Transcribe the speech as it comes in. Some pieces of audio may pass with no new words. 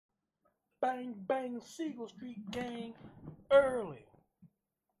bang, bang, Seagull Street gang early.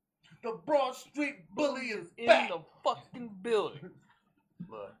 The Broad Street Bully is in back. the fucking building.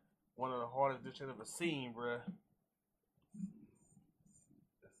 Look, one of the hardest ditches I've ever seen, bruh.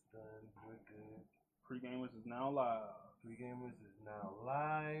 That's done. We're good. PreGamers is now live. PreGamers is now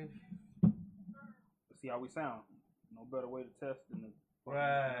live. Let's see how we sound. No better way to test than the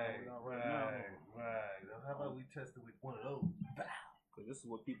Right. Now. How about we test it with one of those? Because this is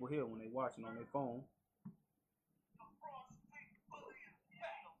what people hear when they watching on their phone.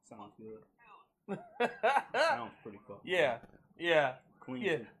 Sounds good. Sounds pretty fucking Yeah. clean.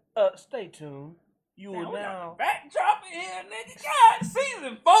 Yeah. Stay tuned. You will now backdrop in here, nigga. God,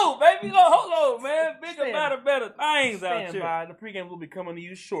 season 4, baby. Hold on, man. Bigger, better things out stand here. by. The pregame will be coming to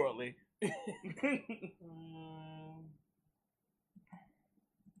you shortly.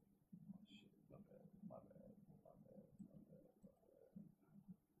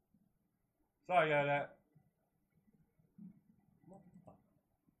 Sorry about that.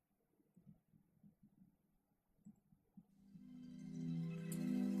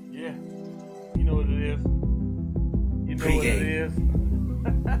 Yeah. You know what it is. You know what it is.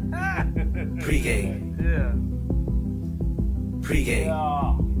 PreGame. Yeah. PreGame. Yeah. Pre-game.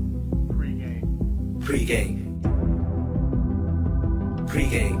 PreGame.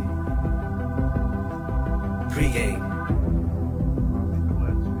 PreGame. PreGame.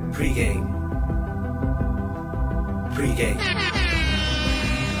 PreGame. PreGame.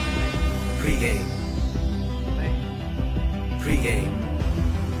 PreGame. PreGame.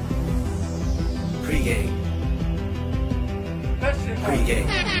 PreGame. That shit hurt. PreGame.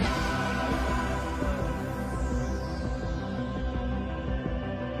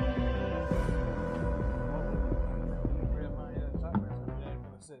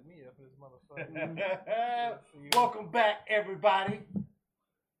 Welcome back, everybody.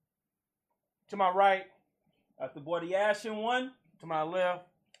 To my right, That's the boy, the Ashen one. to my left.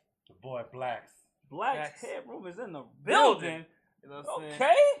 The boy Blacks. Black's headroom is in the building. You know what I'm saying?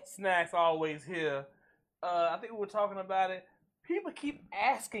 Okay. Snacks always here. I think we were talking about it. People keep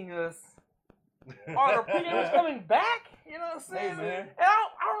asking us, are the pre-gamers coming back? You know what I'm saying? Hey, man.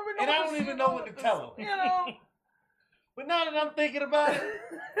 And I don't even know what to tell them. You know? But now that I'm thinking about it,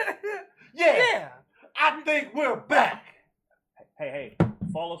 Yeah. I think we're back. Hey,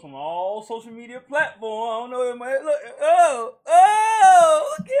 follow us on all social media platforms. I don't know, man. Look,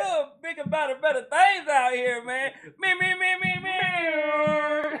 look here. Bigger, better things out here, man. Me.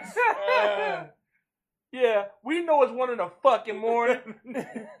 Yeah, we know it's 1 in the fucking morning.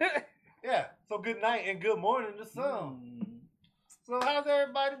 Yeah, so good night and good morning to some. So how's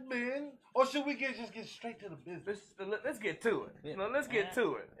everybody been? Or should we just get straight to the business? Let's get to it. You know, let's get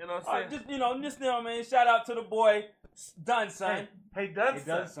to it. You know what All I'm right, saying? just man. Shout out to the boy, Dunson. Hey, Dunson. Hey,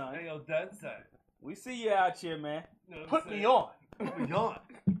 Dunson. Hey, yo, Dunson. We see you out here, man. You know what Put I'm me saying? on. Put me on.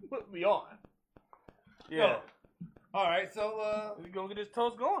 Put me on. Yo. Yeah. All right, so We gonna get this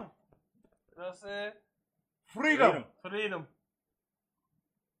toast going. You know what I'm saying? freedom. Freedom.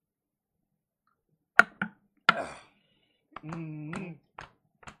 Mm-hmm.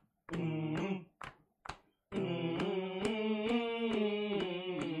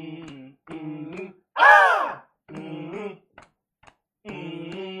 Ah!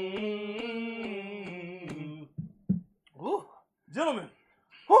 Ooh. Gentlemen,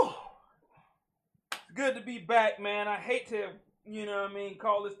 whew, it's good to be back, man. I hate to,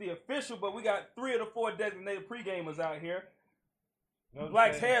 call this the official, but we got 3 of the 4 designated pre-gamers out here. Know what I'm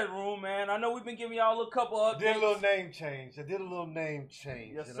Black's saying? headroom, man. I know we've been giving y'all a couple updates. Did a little name change. I did a little name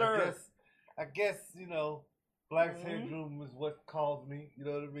change. Yes, And sir. I guess, Black's headroom is what calls me. You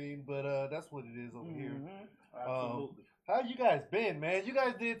know what I mean? But that's what it is over here. Absolutely. How you guys been, man? You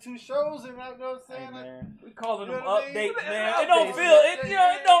guys did 2 shows, and I know what I'm Hey, saying. man. We calling You them know what I mean? updates, man. Updates, It don't feel, man.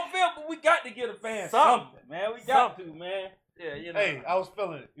 it don't feel, but we got to get a fan something, man. We got to, man. Yeah, you know. Hey, I was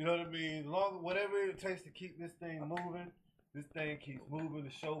feeling it. You know what I mean? Whatever it takes to keep this thing moving, this thing keeps moving. The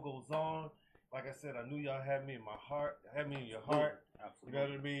show goes on. Like I said, I knew y'all had me in my heart. Had me in your heart. Absolutely. You know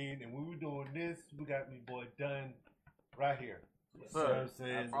what I mean? And when we were doing this, we got me boy done right here. Yes, You know sir. what I'm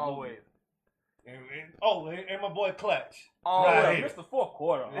saying? Always. And my boy Clutch. Oh, Right. yeah, Mr. Fourth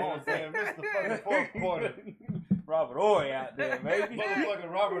Quarter. You know what I'm saying? Mr. fucking fourth quarter. Robert Ory out there, baby. Motherfucking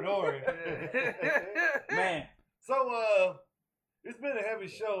Robert Ory. Man. So, it's been a heavy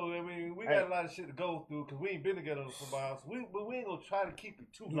show. I mean, we got a lot of shit to go through because we ain't been together for a while. So we ain't gonna try to keep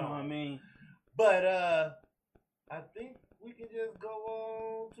it too long. You know what I mean? But I think we can just go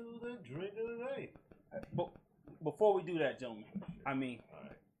on to the drink of the night. But before we do that, gentlemen, I mean, All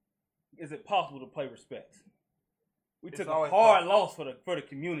right. is it possible to play respects? We It's took a always hard tough. loss for the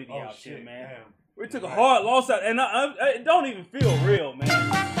community Oh out shit, here, man. damn. We took a Right. hard loss out, and it don't even feel real, man.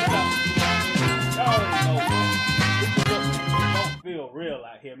 Y'all already know, man. It don't feel real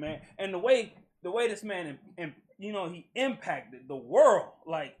out here, man. And the way this man, he impacted the world.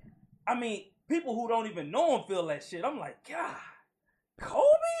 Like, I mean, people who don't even know him feel that shit. I'm like, God, Kobe,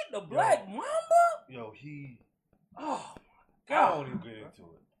 the Black Mamba. Yo, he. Oh my I God. won't even get into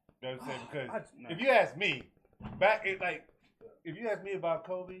it. You know what I'm saying? Because Nah. if you ask me, if you ask me about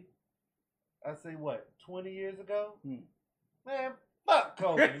Kobe, I'd say what, 20 years ago? Man, fuck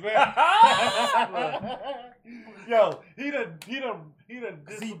Kobe, man. Yo, he done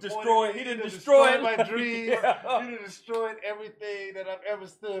destroyed my dreams. Yeah. He done destroyed everything that I've ever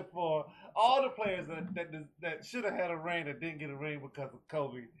stood for. All the players that should have had a ring that didn't get a ring because of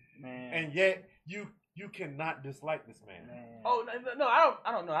Kobe. Man. And yet you cannot dislike this man. Oh no, I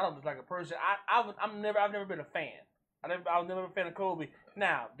don't know. I don't dislike a person. I've never been a fan. I was never a fan of Kobe.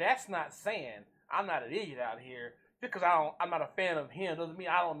 Now that's not saying I'm not an idiot out here. Just because I'm not a fan of him doesn't mean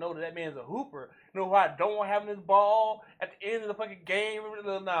I don't know that man's a hooper. You know why I don't want having this ball at the end of the fucking game?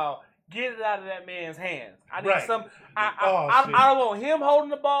 No, get it out of that man's hands. I need Right. some. Shit. I don't want him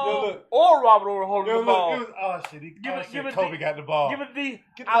holding the ball Yo, look. or Robert Ory holding the ball. It was, Give it Kobe D- got the ball. Give it D.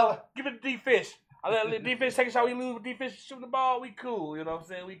 Get the ball. Give it D Fish. I let D Fish take a shot. We lose. D Fish shooting the ball. We cool. You know what I'm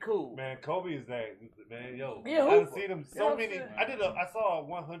saying? We cool. Man, Kobe is that man. Yo, Yeah, I've seen him You know so what many. I'm saying? I saw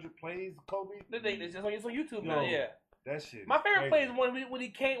 100 plays of Kobe. It's just on YouTube Yo, now. Yeah. That shit. My favorite is play is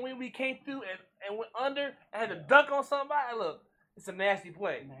crazy. when we came through and went under and had to dunk on somebody. Look, it's a nasty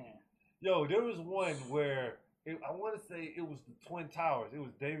play. Man. Yo, there was one where I want to say it was the Twin Towers. It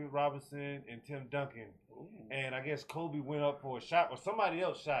was David Robinson and Tim Duncan, and I guess Kobe went up for a shot, or somebody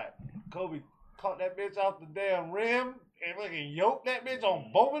else shot. Kobe caught that bitch off the damn rim and fucking yoked that bitch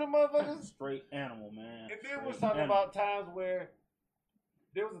on both of them motherfuckers. Straight animal, man. And then we're Straight talking animal. about times where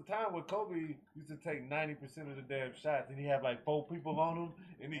there was a time where Kobe used to take 90% of the damn shots, and he had like 4 people on him,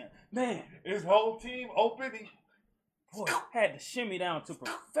 and Man, his whole team open. boy, had to shimmy down to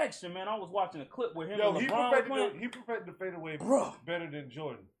perfection, man. I was watching a clip where him Yo, and he LeBron were playing. perfected the fadeaway Bruh. better than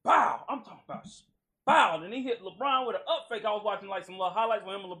Jordan. Bow. I'm talking about bow. And he hit LeBron with an up fake. I was watching like some little highlights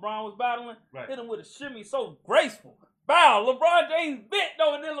when him and LeBron was battling. Right. Hit him with a shimmy so graceful. Bow. LeBron James bit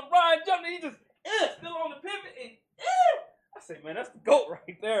though, and then LeBron jumped and he just still on the pivot and I said, man, that's the GOAT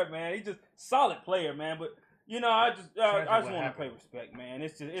right there, man. He's just solid player, man. But you know, I just want to pay respect, man.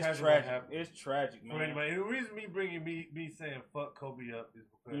 It's tragic. It's tragic, man. For anybody, and the reason me saying fuck Kobe up is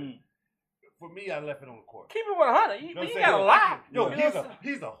because for me, I left it on the court. Keep it 100. You know what I'm got a saying? lot. Yo, You know,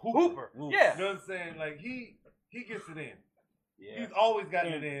 he's a hooper. Yeah. You know what I'm saying? Like he gets it in. Yeah. He's always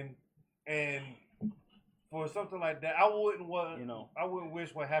gotten it in, and for something like that, I wouldn't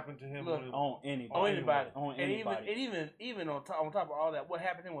wish what happened to him on anybody. On anybody. And even on top of all that, what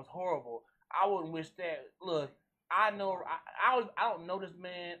happened to him was horrible. I wouldn't wish that. Look, I know I don't know this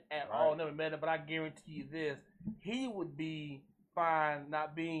man at all, never met him, but I guarantee you this: he would be fine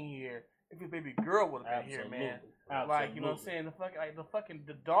not being here if his baby girl would have been here, man. Absolutely. Like, you know what I'm saying?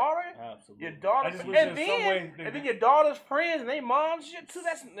 The daughter, Absolutely. your daughter's, and then your daughter's friends and they mom's shit too.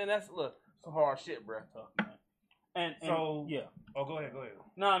 That's look, some hard shit, bro. And so yeah. Oh, go ahead.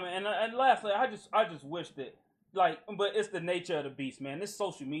 Nah, man. And lastly, I just wish that. Like, but it's the nature of the beast, man. This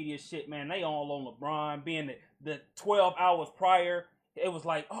social media shit, man, they all on LeBron. Being the 12 hours prior, it was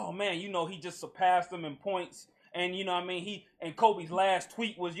like, oh, man, you know, he just surpassed them in points. And, you know what I mean, Kobe's last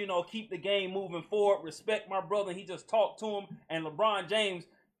tweet was, you know, keep the game moving forward, respect my brother. He just talked to him. And LeBron James,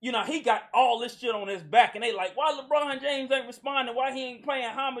 you know, he got all this shit on his back. And they like, why LeBron James ain't responding? Why he ain't paying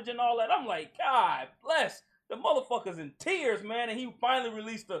homage and all that? I'm like, God bless. The motherfucker's in tears, man. And he finally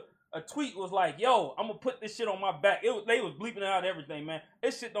released a tweet was like, yo, I'm going to put this shit on my back. They was bleeping out everything, man.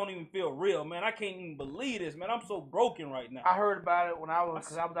 This shit don't even feel real, man. I can't even believe this, man. I'm so broken right now. I heard about it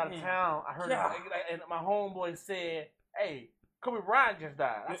because I was out of town. I heard it, and my homeboy said, hey, Kobe Bryant just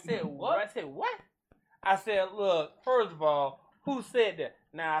died. I said, what? I said, look, first of all, who said that?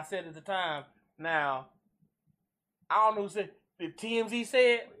 Now, I said at the time, now, I don't know who said, if TMZ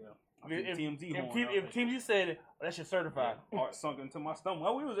said, if TMZ said it, well, that shit certified. Heart sunk into my stomach.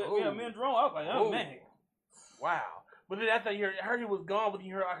 Well, we was at me and Jerome. I was like, oh, man. Wow. But then after I heard he was gone, but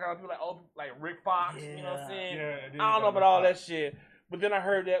you heard people like Rick Fox, you know what I'm saying? Yeah, I don't know about all that shit. But then I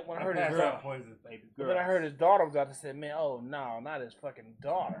heard that when I heard his girl. But then I heard his daughter was out there said, man, oh no, not his fucking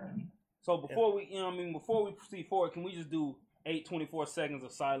daughter. So before we proceed forward, can we just do 24 seconds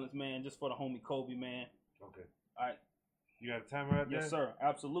of silence, man, just for the homie Kobe, man? Okay. All right. You got a timer out there? Yes, sir.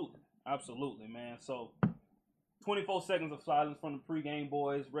 Absolutely, man. So 24 seconds of silence from the PreGame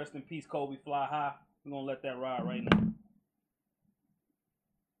Boys. Rest in peace, Kobe. Fly high. We're going to let that ride right now.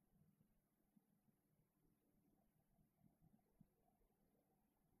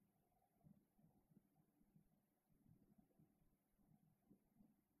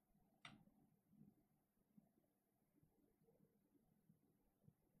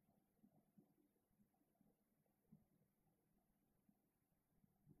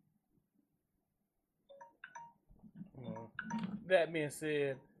 that being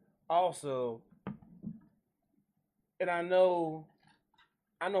said, also, and I know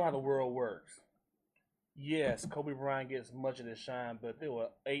how the world works. Yes, Kobe Bryant gets much of the shine, but there were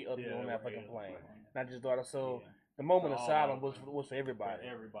 8 other people on that fucking plane, not just daughter. So the moment of silence was for everybody.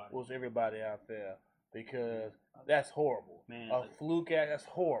 Was for everybody out there because that's horrible. Man, a fluke act, that's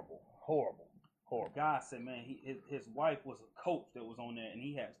horrible. God said, man, his wife was a coach that was on there, and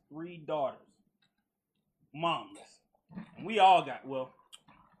he has 3 daughters, momless. And we all got,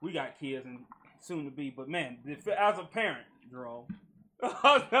 we got kids and soon to be, but man, as a parent, Jerome, hey,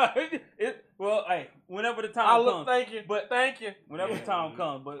 whenever the time comes. Thank you. Whenever the time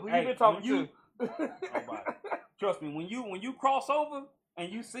comes, but who hey, you been talking to? Trust me, when you cross over and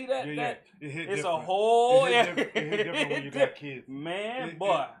you see that, it's a whole. It hit different when you got kids, man.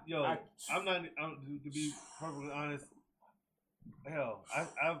 I'm not. To be perfectly honest, hell,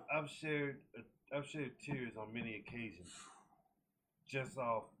 I've shared tears on many occasions, just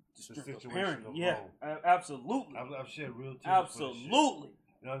off the situation alone. Yeah, absolutely. I've shed real tears. Absolutely.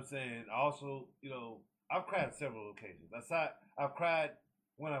 You know what I'm saying? Also, I've cried several occasions. I've cried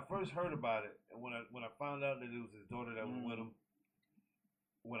when I first heard about it, and when I found out that it was his daughter that was with him.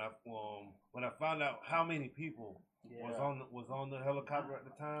 When I found out how many people was on the helicopter at the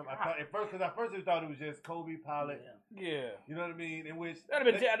time, I thought at first we thought it was just Kobe, pilot. Yeah. You know what I mean? In which that'd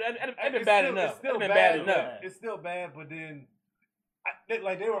been bad enough. It's still bad enough. It's still bad, but then they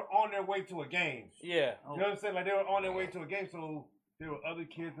were on their way to a game. Yeah. You know what I'm saying? Like they were on their way to a game, so there were other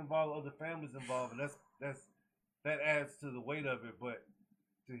kids involved, other families involved, and that adds to the weight of it. But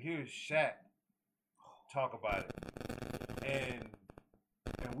to hear Shaq talk about it, and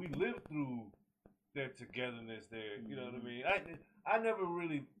we lived through their togetherness there, you know what I mean? I never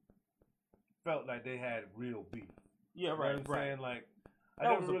really felt like they had real beef. Yeah, right. You know what I'm saying? Like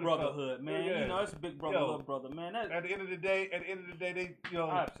that was a brotherhood, man. Yeah. It's a big brother, little brother, man. At the end of the day, they,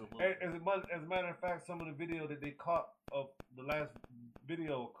 absolutely. As a matter of fact, some of the video that they caught of the last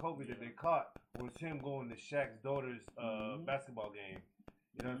video of Kobe that they caught was him going to Shaq's daughter's basketball game.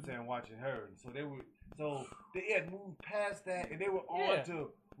 You know what I'm saying? Watching her, and so they had moved past that, and they were on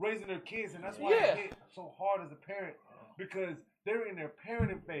to raising their kids, and that's why I hit so hard as a parent because they're in their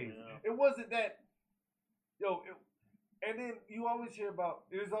parenting phase. Yeah. It wasn't that, and then you always hear about.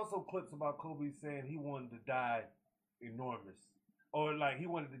 There's also clips about Kobe saying he wanted to die enormous, or like he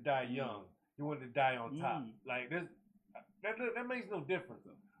wanted to die young. He wanted to die on top. Like that makes no difference.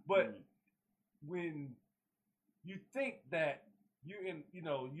 But when you think that you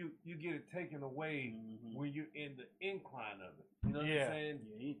get it taken away when you're in the incline of it. You know what I'm saying?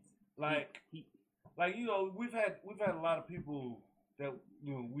 Yeah, we've had a lot of people that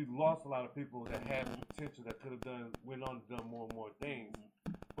we've lost a lot of people that had potential that could have went on to do more and more things,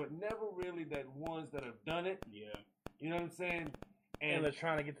 but never really that ones that have done it. Yeah, you know what I'm saying? And they're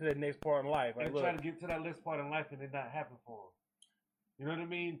trying to get to that next part in life. They're trying to get to that next part in life, and it not happen for them. You know what I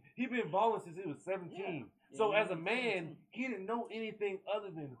mean? He been balling since he was 17. Yeah. So as a man, he didn't know anything other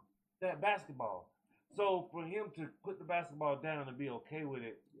than that basketball. So for him to put the basketball down and be okay with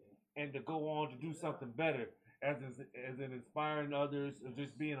it, and to go on to do something better, as in inspiring others, or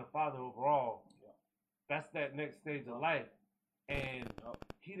just being a father overall, that's that next stage of life. And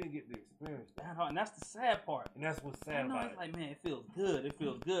he didn't get to experience that. And that's the sad part. And that's what's sad about it. It's like, man, it feels good. It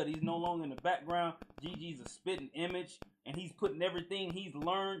feels good. He's no longer in the background. Gigi's a spitting image, and he's putting everything he's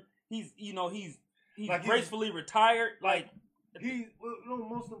learned. He's like gracefully retired.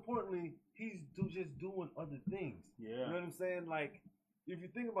 Most importantly, he's just doing other things. Yeah. You know what I'm saying? Like, if you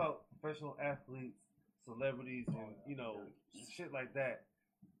think about professional athletes, celebrities, and shit like that,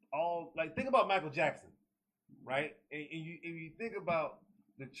 think about Michael Jackson, right? And you think about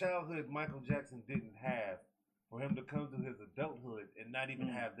the childhood Michael Jackson didn't have, for him to come to his adulthood and not even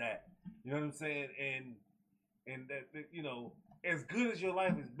have that. You know what I'm saying? And that as good as your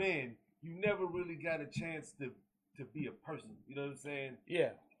life has been, you never really got a chance to be a person. You know what I'm saying?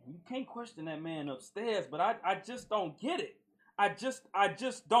 Yeah. You can't question that man upstairs, but I just don't get it. I just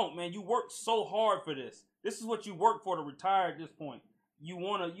don't, man. You worked so hard for this. This is what you work for to retire at this point. You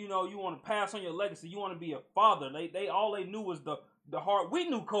wanna pass on your legacy. You wanna be a father. They all they knew was the hard. We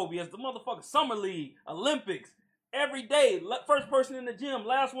knew Kobe as the motherfucking Summer League, Olympics, every day. First person in the gym,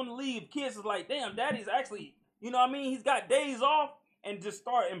 last one to leave. Kids is like, damn, daddy's actually, you know what I mean? He's got days off, and just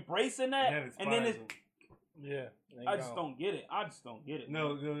start embracing that. And then it's, I just don't get it.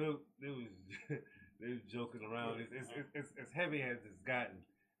 No, it was they was joking around. It's as heavy as it's gotten.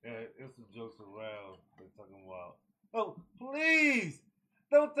 It's some jokes around. They're talking about, oh, please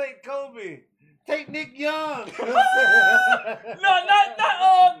don't take Kobe. Take Nick Young. No,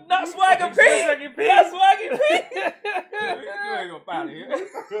 not Swagger P. Not Swaggy P. You ain't gonna find it here.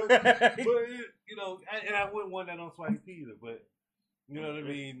 But and I wouldn't want that on Swaggy P either. But you know what I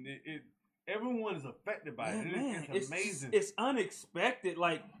mean. Everyone is affected by it. It's amazing. It's unexpected.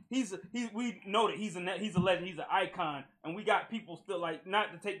 Like we know that he's a legend. He's an icon, and we got people still like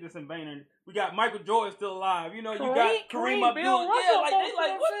not to take this in vain. And we got Michael Jordan still alive. You know, you got Kareem Abdul. Yeah, like they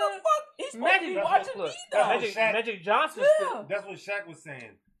like what the fuck? He's supposed to be watching me. Magic Johnson. Yeah. That's what Shaq was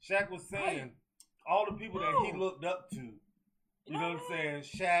saying. Shaq was saying all the people that he looked up to. You know what I'm saying?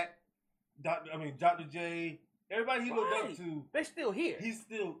 Shaq, Dr. J. Everybody he looked up to, they're still here.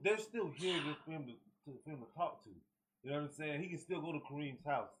 They're still here for him to talk to. You know what I'm saying? He can still go to Kareem's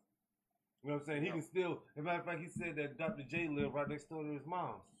house. You know what I'm saying? He can still. As a matter of fact, he said that Dr. J lived right next door to his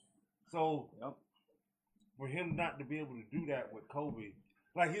mom's. So for him not to be able to do that with Kobe,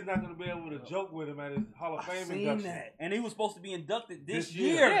 like he's not going to be able to joke with him at his Hall of Fame induction. That. And he was supposed to be inducted this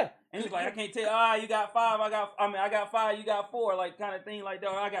year. Yeah. And he's like, I can't tell you, you got 5, I got 5, you got 4, like kind of thing like that.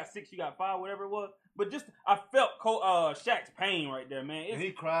 Or I got 6, you got 5, whatever it was. But just, I felt Shaq's pain right there, man. And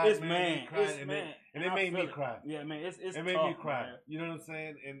he cried, it's man. He cried, and it made me cry. Yeah, man, it made tough, me cry. Man. You know what I'm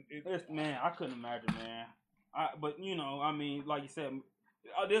saying? And man, I couldn't imagine, man. But you know, I mean, like you said,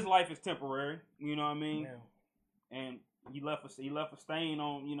 this life is temporary. You know what I mean? Yeah. And he left a stain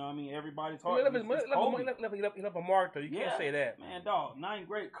on, you know what I mean, everybody's heart. He left a mark though. You can't say that. Man, dog, 9th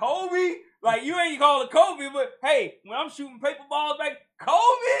grade. Kobe? Like, you ain't call it Kobe, but hey, when I'm shooting paper balls back,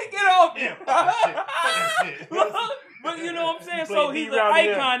 Kobe, get off me. Yeah, but you know what I'm saying? So he's an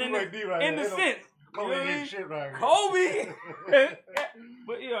icon in the sense. Kobe ain't shit right here. Kobe!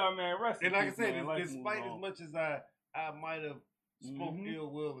 But yeah, man, rest and like I said, man, despite as much as I might have spoke ill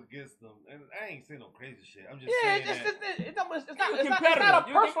will against them, and I ain't saying no crazy shit. I'm just saying it's not a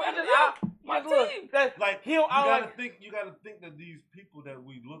You're personal. my team. Like you gotta think that these people that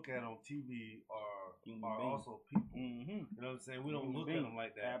we look at on TV are also people. Mm-hmm. You know what I'm saying? We don't look at them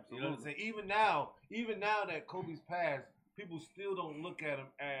like that. Absolutely. You know what I'm saying? Even now that Kobe's passed, people still don't look at him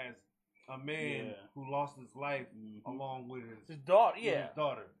as a man who lost his life along with his daughter. His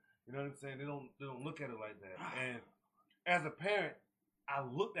daughter. You know what I'm saying? They don't look at it like that. And as a parent, I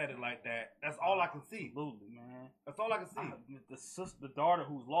looked at it like that. That's all I can see. Absolutely, man. That's all I can see. The daughter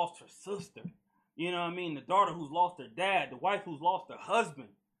who's lost her sister. You know what I mean? The daughter who's lost her dad. The wife who's lost her husband.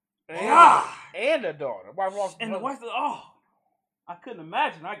 And the daughter. Wife lost and the wife. I couldn't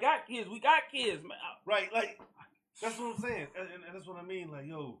imagine. I got kids. We got kids, man. Right, like that's what I'm saying, and that's what I mean. Like,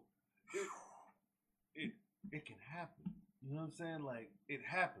 yo, it can happen. You know what I'm saying? Like, it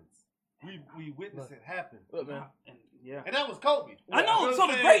happens. We witness it happen. Look, man. And that was Kobe. I know. So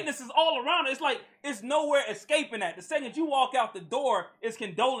the greatness is all around. It's like it's nowhere escaping that. The second you walk out the door, it's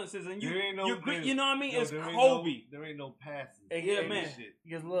condolences, and you know what I mean. It's Kobe. There ain't no passes. Man. Shit.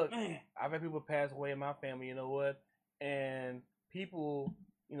 Because look, I've had people pass away in my family. You know what? And people,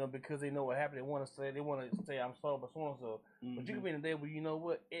 you know, because they know what happened, they want to say I'm sorry, but so and so. But you can be in a day where you know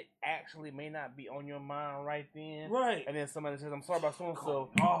what, it actually may not be on your mind right then, right? And then somebody says I'm sorry about so and so,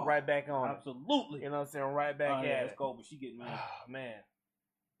 right back on. Absolutely, you know what I'm saying, right back at it. Kobe, she getting mad. Oh, man,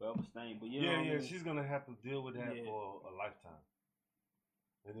 forever stained. But she's gonna have to deal with that for a lifetime.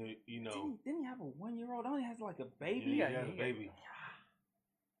 And then, you know, didn't he have a 1-year-old? Only has like a baby. Yeah, he has a baby.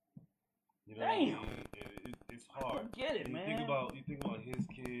 You know, damn, it's hard. I get it, you man. think about his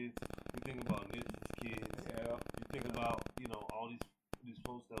kids. You think about Nipsey's kids. Yeah. You think about all these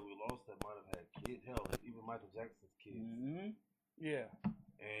folks that we lost that might have had kids. Hell, even Michael Jackson's kids. Mm-hmm. Yeah.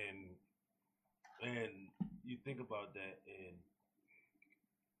 And you think about that, and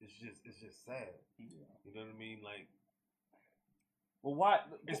it's just sad. Yeah. You know what I mean? Like, well, why?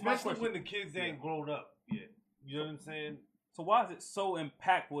 Especially when the kids ain't grown up yet. You know what I'm saying? So why is it so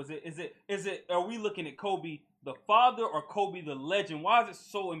impactful? Is it? Are we looking at Kobe the father or Kobe the legend? Why is it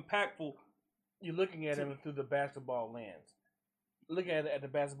so impactful? You're looking at him through the basketball lens. Looking at it at the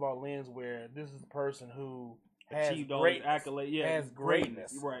basketball lens, where this is the person who has achieved all these accolades, has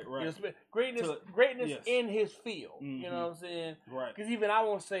greatness. Right. You know, greatness in his field. Mm-hmm. You know what I'm saying? Right. Because even I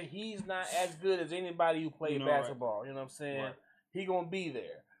won't say he's not as good as anybody who played basketball. Right. You know what I'm saying? Right. He gonna be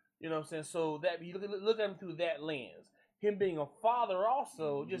there. You know what I'm saying? So that you look at him through that lens. Him being a father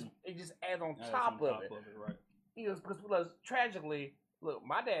also it just adds on top of it. Right. You know, because tragically, look,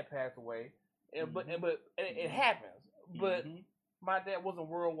 my dad passed away, but it happens. But my dad wasn't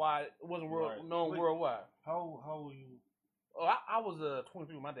worldwide. Known worldwide. How were you? Oh, I was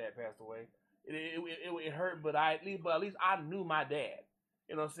 23 when my dad passed away. It hurt, but at least I knew my dad.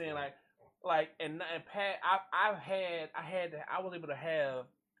 You know what I'm saying? Like, and Pat, I was able to have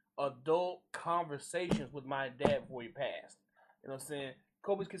adult conversations with my dad before he passed. You know what I'm saying?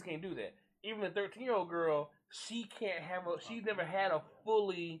 Kobe's kids can't do that. Even a 13-year-old girl, she's never had a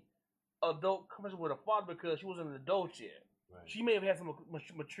fully adult conversation with her father because she wasn't an adult yet. Right. She may have had some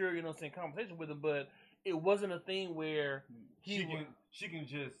mature, you know what I'm saying, conversation with him, but it wasn't a thing where she can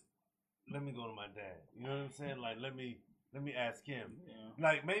just let me go to my dad. You know what I'm saying? Like let me ask him. Yeah.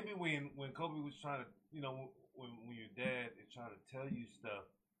 Like maybe when Kobe was trying to, you know, when your dad is trying to tell you stuff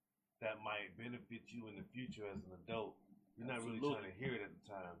that might benefit you in the future as an adult, you're not really trying to hear it at the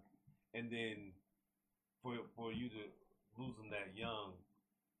time. And then for you to lose them that young,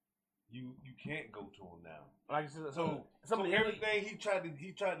 you can't go to him now. Like so everything he tried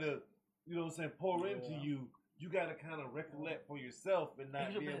to you know what I'm saying, pour into you gotta kind of recollect for yourself and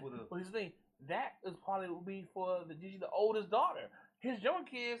not be able to. But here's the thing, that is probably would be for the oldest daughter. His young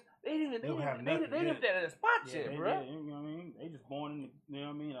kids, they didn't have that at a spot yet, bro. You know what I mean? They just born in, you know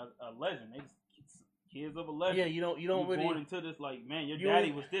what I mean, a legend. They just kids of a legend. Yeah, you don't really born into this like, man, your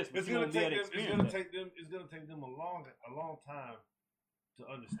daddy was this. It's gonna take them a long time to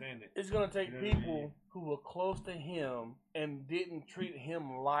understand it. It's gonna take people who were close to him and didn't treat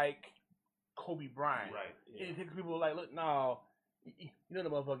him like Kobe Bryant. Right. Yeah. It takes people like, look, no, you know the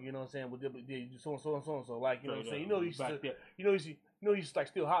motherfucker, you know what I'm saying, with so and so, like, you know what I'm saying, you know he's like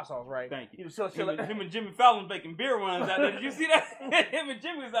still hot sauce, right? Thank you. Him and Jimmy Fallon making beer runs out there. Did you see that? Him and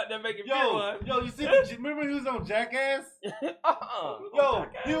Jimmy was out there making beer runs. Yo, you see? Remember he was on Jackass?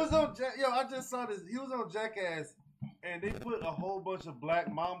 He was on. I just saw this. He was on Jackass, and they put a whole bunch of black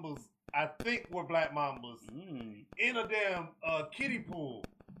mambas. I think were black mambas in a damn kiddie pool,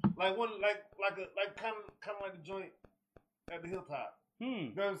 like kind of like the joint at the hilltop.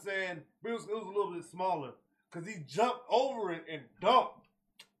 You know what I'm saying? But it was a little bit smaller. Cause he jumped over it and dunked.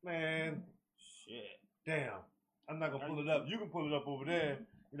 Man. Shit. Damn. I'm not gonna pull it up. You can pull it up over there.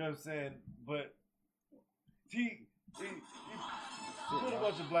 You know what I'm saying? But he put a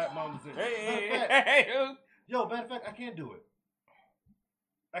bunch of black mamas in. Hey. Yo, matter of fact, I can't do it.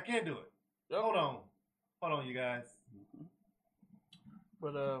 Hold on, you guys.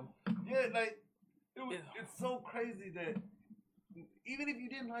 But yeah, like it's so crazy that even if you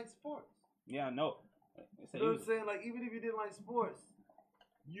didn't like sports. Yeah, I know. You know what I'm saying? Like, even if you didn't like sports,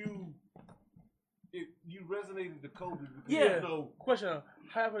 you resonated to Kobe. Yeah. Question: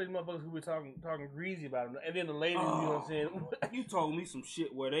 half of these motherfuckers who were talking greasy about him, and then the ladies, you know what I'm saying? You told me some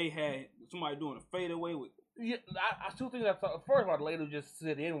shit where they had somebody doing a fadeaway with. Yeah, I still think that. First of all, the lady just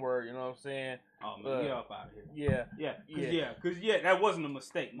said the N-word. You know what I'm saying? Oh man, get up out of here. Yeah. That wasn't a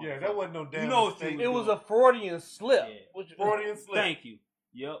mistake. Yeah, that wasn't no damn mistake. It was a Freudian slip. Yeah. Freudian slip. Thank you.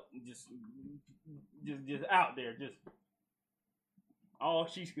 Yep. Just out there, just all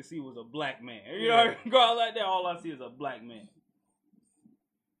she could see was a black man. You know, go out like that, all I see is a black man.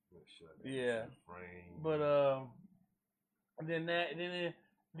 Yeah, but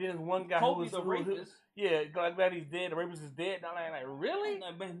then one guy Kobe's a rapist. Like that he's dead. The rapist is dead. I'm like really?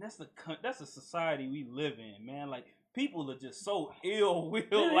 Man, that's a society we live in, man. Like people are just so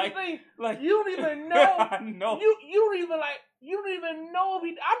ill-willed. Like you don't even know. I know. You don't even know if he.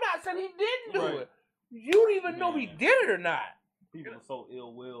 I'm not saying he didn't do it. You don't even know if he did it or not. People are so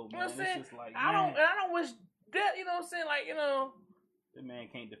ill-willed, man. You know what I'm saying? It's just like, I don't wish that. You know what I'm saying? Like, you know, the man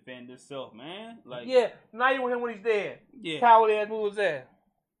can't defend himself, man. Like, now you want him when he's dead. Yeah, coward ass move was that.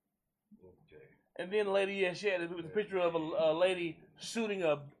 Okay. And then the lady, she had a picture of a lady shooting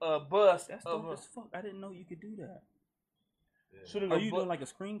a bus. That's dope as fuck. I didn't know you could do that. Yeah. Are you doing like a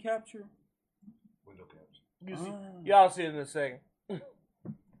screen capture? Window capture. Y'all see it in a second.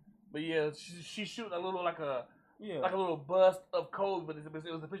 But yeah, she's shooting a little like a little bust of Kobe, but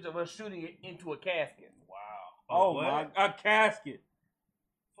it was a picture of her shooting it into a casket. Wow! Oh my, a casket.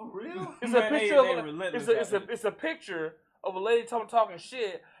 For real? It's a picture. It's a picture of a lady talking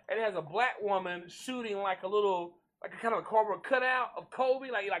shit, and it has a black woman shooting like a little, like a kind of a cardboard cutout of Kobe,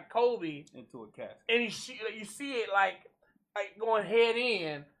 like Kobe into a casket. And you see it like going head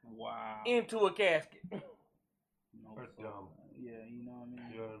in. Wow. Into a casket. That's dumb. Yeah, you know what I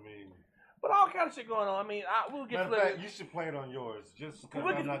mean. You know what I mean. But all kind of shit going on. I mean, we'll get to that. You should play it on yours, just because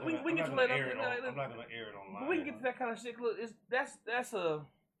I'm not gonna air it online. We can get to that kind of shit. Look,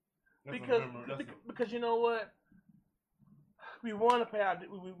 because you know what, we want to pay our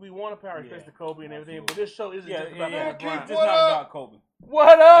respects to Kobe and everything, but this show isn't just about Bryant. It's not about Kobe.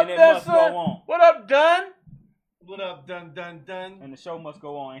 What up, Dustin? What up, Dunn? What up, Dun? And the show must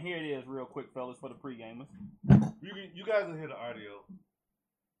go on. And here it is, real quick, fellas, for the pre-gamers. You guys will hear the audio.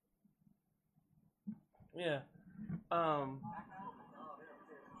 Yeah.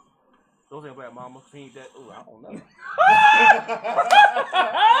 Those ain't black mama. Ain't that? Ooh, I don't know.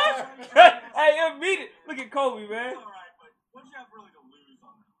 Kobe, man. It's all right, but what you have really to lose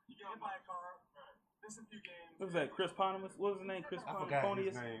on that? You get hit by a car, miss a few games. What was that? Chris Ponimus? What was his name? Chris I forgot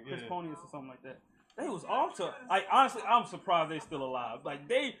his Ponius? name, Chris yeah. Ponius or something like that. They was off to, like, honestly, I'm surprised they still alive. Like,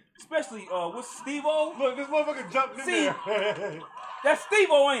 they, especially, what's Steve-O? Look, this motherfucker jumped in See? there. That's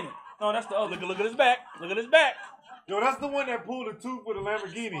Steve-O, ain't it? No, that's the other. Look at his back. Look at his back. Yo, that's the one that pulled a tooth with a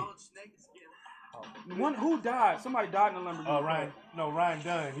Lamborghini. Who died? Somebody died in a Lamborghini. Ryan. No, Ryan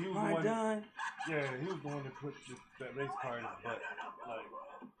Dunn. He was the Ryan one. Dunn. Yeah, he was the one that put that race car in his butt. Like,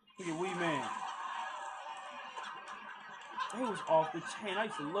 Look at Wee Man. They was off the chain. I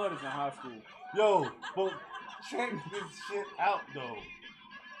used to love this in high school. yo, but check this shit out though.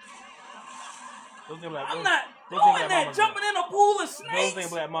 I'm not doing that. Jumping in a pool of snakes. Those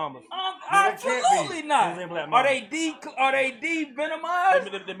ain't black mamas. Absolutely not. Those ain't black Are mamas. they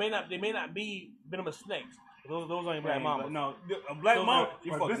de-venomized? They may not be venomous snakes. Those ain't black mamas. No, a black Those mama. are-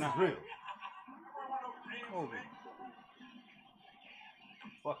 You But fucking this is not. real.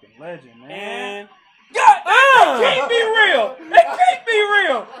 Fucking legend, man. And God, that can't be real. That can't be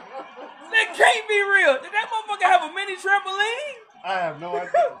real. That can't be real. Did that motherfucker have a mini trampoline? I have no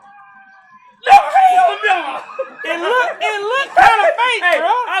idea. No, hell no. it looked kind of fake, Hey, bro.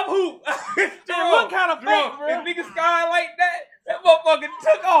 I'm hoop. It looked kind of fake, bro. If niggas sky like that motherfucker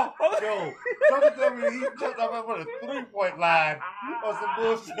took off. Yo, don't tell me he jumped off of a 3-point line or some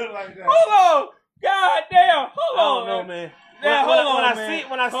bullshit like that. Hold on. God damn. I Hold don't on, know, man. man. Now, When hold on, I man. see it,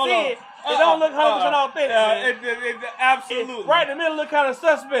 when I Hold see on. it, it don't look 100% authentic. man. Absolutely. Right in the middle look kind of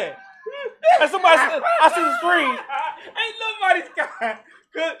suspect. And somebody said, I see the screen. Ain't nobody's got.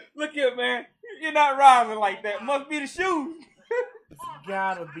 Good. Look here, man. You're not rising like that. Must be the shoes. It's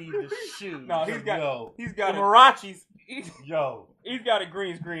gotta be the shoes. No, he's got The a Mirachis. he's got a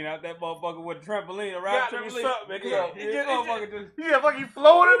green screen out that motherfucker with a trampoline, a rap Gotta be trampoline. something, man. Yeah, It motherfucker just Yeah, fucking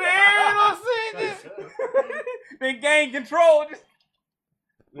floating in the air, you know what I'm saying? then gain control. Just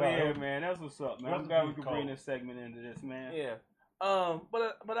Yo, yeah, man, that's what's up, man. I'm Rest glad in we peace, could bring Cole. this segment into this, man. Yeah.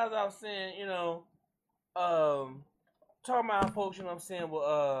 But as I was saying, you know, talking about folks, you know what I'm saying,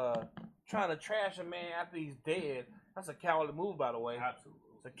 were trying to trash a man after he's dead. That's a cowardly move, by the way. Absolutely.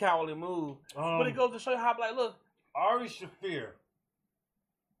 It's a cowardly move. But it goes to show you how, like, look. Ari Shaffir.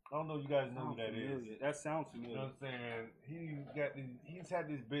 I don't know if you guys know who that is. That sounds You familiar. know what I'm saying? He's had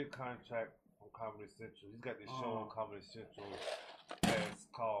this big contract on Comedy Central. He's got this show on Comedy Central that's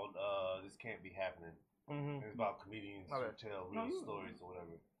called This Can't Be Happening. Mm-hmm. And it's about comedians who Okay. tell real stories or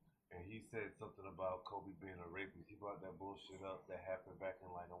whatever. And he said something about Kobe being a rapist. He brought that bullshit up that happened back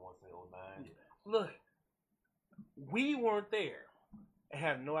in, like, I want to say 09. Look, we weren't there and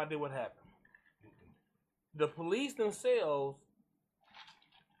have no idea what happened. The police themselves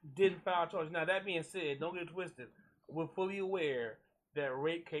didn't file charges. Now, that being said, don't get it twisted. We're fully aware that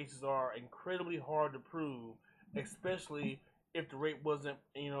rape cases are incredibly hard to prove, especially if the rape wasn't,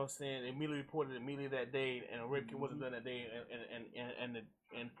 you know what I'm saying, immediately reported immediately that day and a rape kit wasn't done that day and the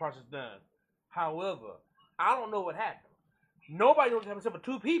process done. However, I don't know what happened. Nobody knows what happened except for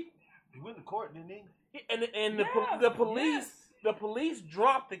two people. He went to court, didn't he? And the police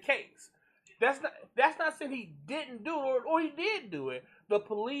dropped the case. That's not saying he didn't do it or he did do it. The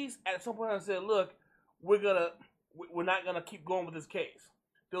police at some point said, "Look, we're not gonna keep going with this case."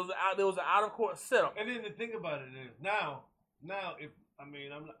 There was an out of court setup. And then the thing about it is now if I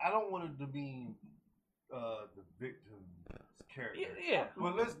don't want to demean the victim's character. Yeah.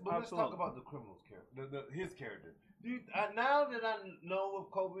 But let's talk about the criminal's character, his character. Now that I know of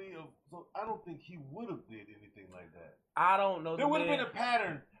Kobe, so I don't think he would have did anything like that. I don't know. There would have been a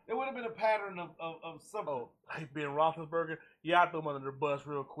pattern. There would have been a pattern of something. Oh, like Ben Roethlisberger. Yeah, I threw him under the bus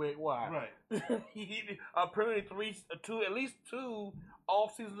real quick. Why? Right. He apparently at least two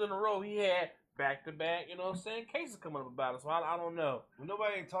off seasons in a row. He had back-to-back, you know what I'm saying, cases coming up about it. So I don't know. Well,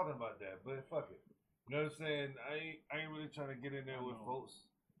 nobody ain't talking about that, but fuck it. You know what I'm saying? I ain't really trying to get in there with folks.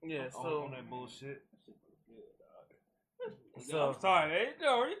 Yeah. On that bullshit. So sorry, man.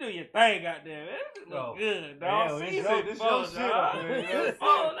 You do your thing out there, man. It look good, dog. Yeah, Season this 4, your shit dog. up there.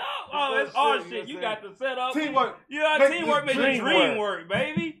 Oh no! Oh, This it's your our shit, shit. you You know got the setup. Teamwork. You got Make teamwork, this make the dream dream work,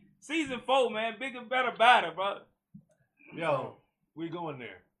 baby. Season 4, man. Bigger, better, better, bro. Yo, we going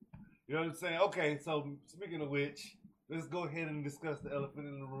there. You know what I'm saying? Okay, so speaking of which, let's go ahead and discuss the elephant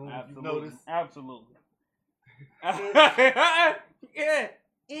in the room. Absolutely. You notice? Absolutely. Yeah.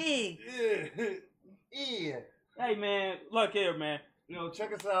 Yeah. Hey, man. Look here, man. Yo,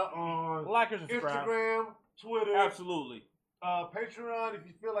 check us out on Like and subscribe. Instagram, Twitter, Absolutely. Patreon. If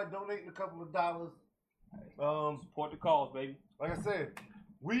you feel like donating a couple of dollars, Support the cause, baby. like I said,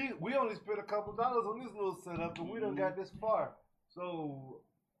 we only spent a couple of dollars on this little setup, and we done got this far. So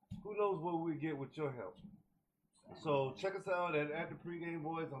who knows what we get with your help? So check us out at the PreGame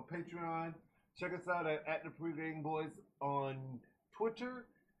Boys on Patreon. Check us out at the PreGame Boys on Twitter.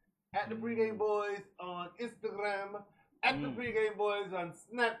 At the PreGame Boys on Instagram. At the PreGame Boys on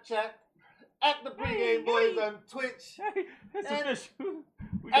Snapchat. At the PreGame Boys on Twitch. It's official.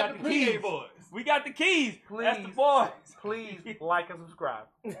 We At got the the keys. PreGame Boys. We got the keys. Please. That's the boys. Please like and subscribe.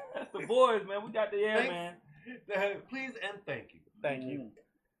 That's the boys, man. We got the man. Please and thank you. Thank you.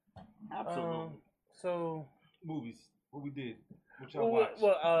 Absolutely. So Movies. What we did. What y'all watched.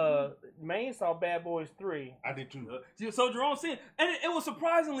 Maine saw Bad Boys 3. I did too. So Jerome seen it, and it was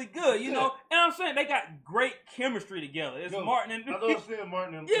surprisingly good, you know. And I'm saying they got great chemistry together. It's Martin and I love seeing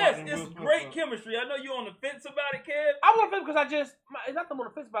Martin and yes, Martin and it's Will Smith. great chemistry. I know you're on the fence about it, Kev. I'm on the fence because it's not that I'm on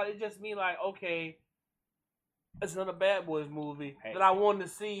the fence about it. It just mean like, okay, it's another Bad Boys movie that I wanted to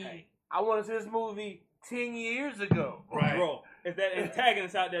see. I wanted to see this movie 10 years ago. Right. Bro, is that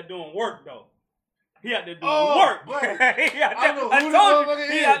antagonist out there doing work, though? He out there doing work. I told you,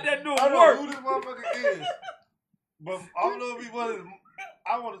 he out there doing I know work. who this motherfucker is. But I don't know if he was.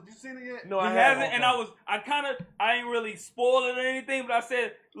 You seen it yet? No, He I hasn't, haven't. and I ain't really spoiled it or anything, but I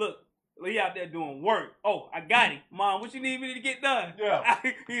said, look, he out there doing work. Oh, I got him. Mom, what you need me to get done? Yeah.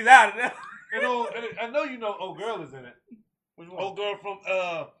 He's out of there. And I know you know old girl is in it. Which one? Old girl from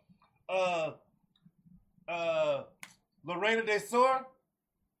Lorena de Sor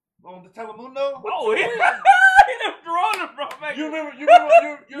on the Telemundo. Oh, he done drawn it from me. You remember?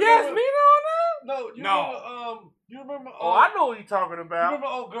 Yes, me on that? No, you remember? Oh, I know what you're talking about. Remember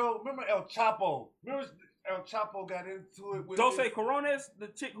old girl? Remember El Chapo? Remember El Chapo got into it with Dulce Corones, the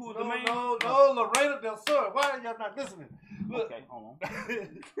chick who was the main. No, Lorena del Sur. Why are y'all not listening? Look. Okay, hold on.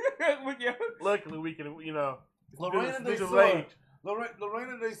 Luckily, we can, Lorena de this is Sur. late.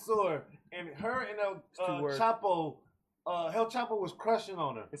 Lorena de Sur and her and El Chapo. El Chapo was crushing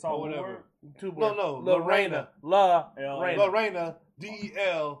on her. It's all or whatever. word? Two words. No, Lorena. Lorena,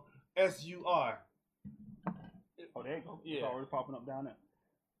 Delsur. Oh, there you go. Yeah. It's already popping up down there.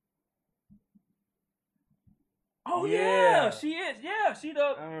 Oh Yeah. yeah, she is. Yeah, she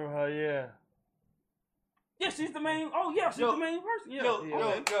does. I remember her, yeah. Yeah, she's the main. Oh yeah, she's the main person. Yeah. Yo, you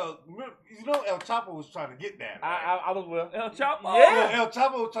know El Chapo was trying to get that. Right? I was well. El Chapo. Yeah. El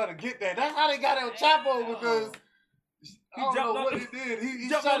Chapo was trying to get that. That's how they got El Chapo because I don't know what he did. He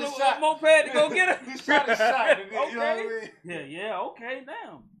jumped shot on his the shot. moped to go get her. He shot his shot. Okay. You know what I mean? Yeah. Okay.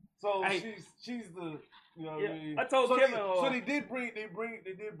 Damn. So Hey. she's the you know Yeah, what I mean? I told so Kevin. They did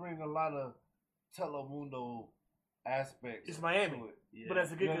bring a lot of Telemundo aspects. It's Miami. to it. Yeah. But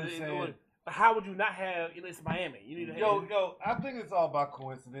that's a good You know what I'm saying? because how would you not have, it's Miami. You need to have. Yo, I think it's all by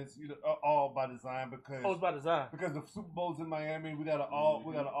coincidence, all by design because Oh, it's by design. because the Super Bowl's in Miami, we got an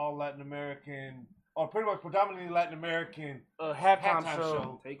all Latin American or pretty much predominantly Latin American Halftime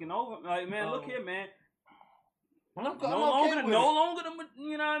show. Taking over. Like, man, look here, man. I'm No okay longer with it. the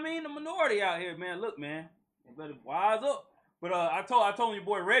you know what I mean, the minority out here, man. Look, man, you better wise up. But I told your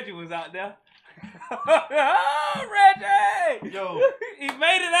boy Reggie was out there. Oh, Reggie! Yo, he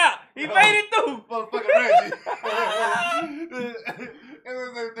made it out. He made it through. Motherfucking Reggie.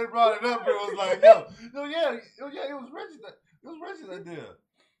 And they brought it up. It was like, yeah, it was Reggie's idea.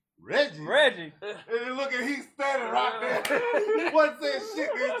 Reggie. And then look at he's standing right there. He wasn't saying shit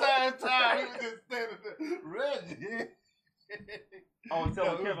the entire time. He was just standing there. Reggie. I was telling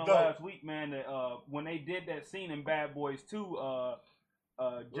Yo, it was Kevin dope. last week, man, that when they did that scene in Bad Boys 2,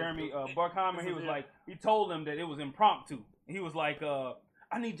 Jeremy Bruckheimer, he was like, he told them that it was impromptu. He was like,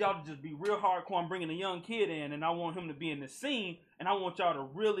 I need y'all to just be real hardcore. I'm bringing a young kid in, and I want him to be in the scene, and I want y'all to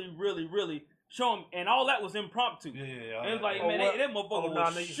really, really, really show him. And all that was impromptu. Yeah. And it's like, Oh, man, what? that motherfucker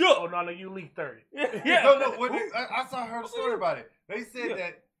was no, shook. Oh, no, you leaked 30. Yeah. No. I saw her story about it. They said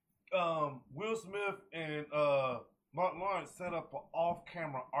that Will Smith and Mark Lawrence set up an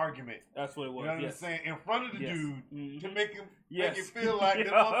off-camera argument. That's what it was. You know what I'm saying? In front of the dude to make him make it feel like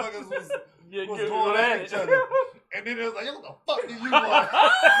the motherfuckers was going at each other. And then it was like, yo, what the fuck do you want?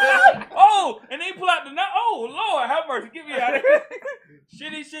 Oh, and they pull out the knife. Oh, Lord, have mercy. Get me out of here.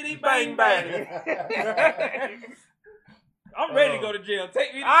 Shitty, bang, bang. I'm ready to go to jail.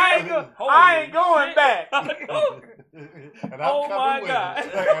 Take me to jail. I ain't going back. And Oh, my God.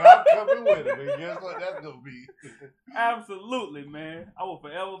 And I'm coming with it. And guess what that's going to be? Absolutely, man. I will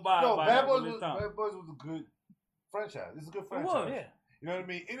forever buy No, by Bad that Boys from this time. was a good franchise. It's a good franchise. was. Yeah. You know what I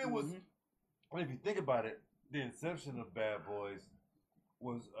mean? And it was, I mean, if you think about it, the inception of Bad Boys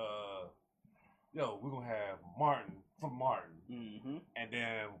was, we're going to have Martin from Martin. Mm-hmm. And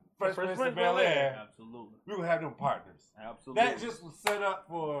then Fresh Prince Prince of Bel-Air. Absolutely. We're going to have them partners. Absolutely. That just was set up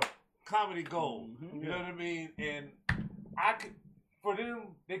for comedy gold. Mhm. You know what I mean? And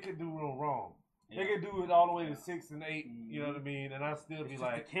they could do no wrong. They can do it all the way to 6 and 8. You know what I mean? And I still be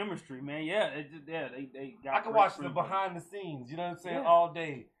like, the chemistry, man. Yeah, they got. I can watch the behind the scenes. You know what I'm saying? All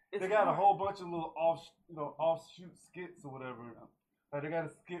day. They got a whole bunch of little offshoot skits or whatever. Like they got a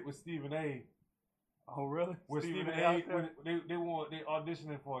skit with Stephen A. Oh really? Where Stephen A. They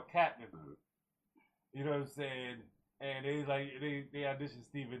auditioning for a captain. You know what I'm saying? And they auditioned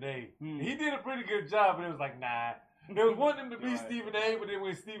Stephen A. He did a pretty good job, but it was like, nah. They was wanting him to be Stephen A. But then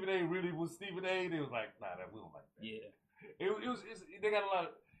when Stephen A. really was Stephen A., they was like, nah, we don't like that. Yeah. They got a lot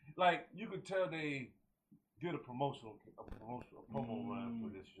of, like, you could tell they did a promo run for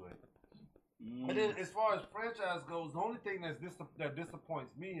this joint. And then as far as franchise goes, the only thing that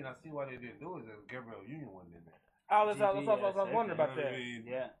disappoints me, and I see why they didn't do it, is that Gabrielle Union wasn't in there. I was wondering about that.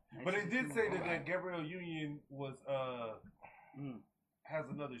 Yeah. But they did say that Gabrielle Union was has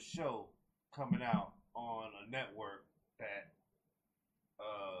another show coming out on a network that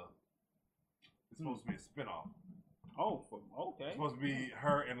it's supposed to be a spinoff. Oh, okay. It's supposed to be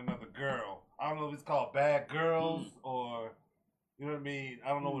her and another girl. I don't know if it's called Bad Girls or, you know what I mean? I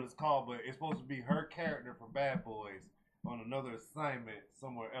don't know what it's called, but it's supposed to be her character from Bad Boys on another assignment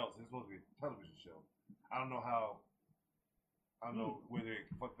somewhere else. It's supposed to be a television show. I don't know whether it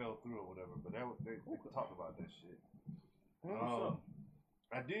fell through or whatever, but they talked about that shit.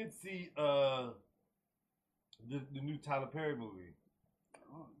 I did see the new Tyler Perry movie,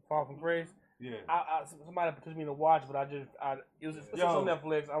 Fall from Grace. Yeah. Somebody took me to watch, but it's on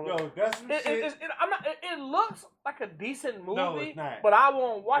Netflix. It looks like a decent movie, no, it's not. But I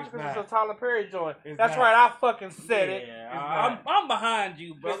won't watch it because it's a Tyler Perry joint. That's right, I fucking said it. I'm behind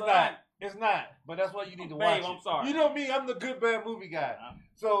you, brother. It's not. But that's why you need to watch it. I'm sorry. You know me, I'm the good bad movie guy.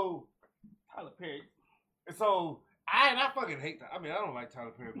 So Tyler Perry. So I fucking hate that. I mean, I don't like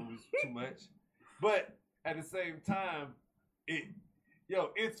Tyler Perry movies too much, but at the same time,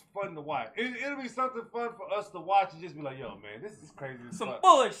 it's fun to watch. It'll be something fun for us to watch and just be like, yo, man, this is crazy. Some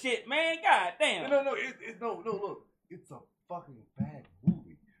bullshit, man. God damn. No, look, it's a fucking bad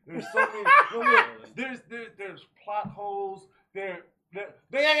movie. There's so many. There's plot holes. They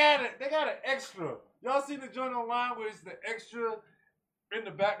got an extra. Y'all seen the joint online where it's the extra in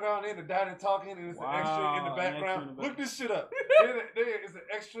the background, in the diner talking, and it's the extra in the background. Look this shit up. There is an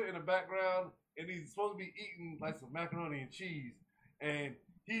extra in the background, and he's supposed to be eating like some macaroni and cheese, and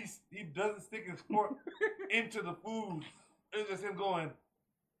he doesn't stick his fork into the food. It's just him going,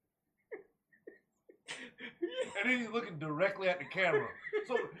 and then he's looking directly at the camera.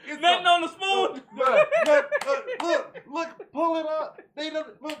 So it's nothing on the spoon. Look, pull it up. The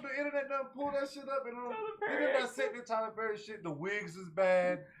internet done pull that shit up, and they done set the Tyler Perry shit. The wigs is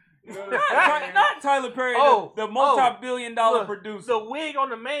bad. You know not Tyler Perry, the multi-billion-dollar producer. The wig on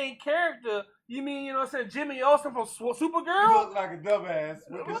the main character. You mean, you know what I'm saying, Jimmy Olsen from Supergirl? He looks like a dumbass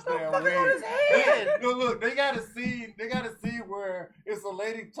with this damn wig. On his head? Look, they got a scene where it's a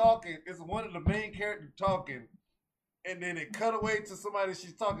lady talking. It's one of the main characters talking. And then it cut away to somebody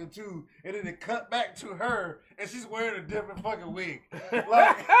she's talking to, and then it cut back to her, and she's wearing a different fucking wig.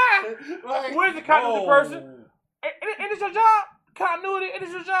 Like where's the continuity person? And it's your job? Continuity, and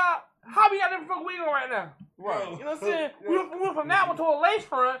it's your job? How we got different fucking wig on right now? Right. You know what I'm saying? We went from that one to a lace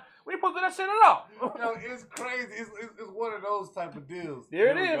front. We supposed to do that shit at all. No, it's crazy. It's one of those type of deals. There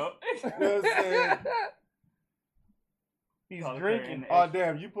it is. You know what I'm saying? He's drinking. Oh,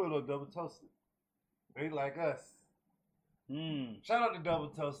 damn. You put on Double Toasted. They like us. Shout out to Double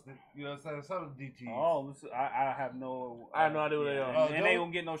Toasted. You know what I'm saying? Shout out to DT. Oh, I have no idea what they are. And they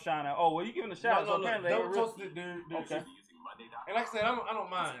won't get no shout out. Oh, well, you giving a shout out. No, Double Toasted, okay. And like I said, I don't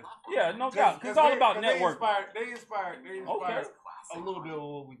mind. Yeah, no doubt. Because it's all about networking. They inspired a little bit of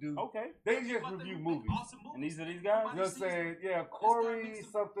what we do. Okay. They just review movies. And these are these guys? You know what I'm saying? Yeah, Corey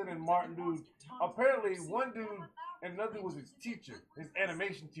something and Martin dude. Apparently, one dude and another dude was his teacher, his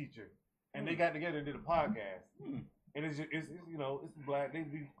animation teacher. And they got together and did a podcast. And it's you know, it's black. They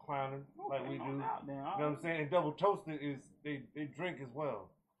be clowning like we do. You know what I'm saying? And Double Toasted is they drink as well.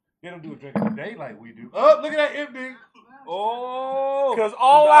 They don't do a drink of the day like we do. Oh, look at that MD. Oh, because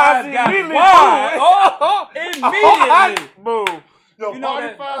all eyes immediately immediately boom. Yo,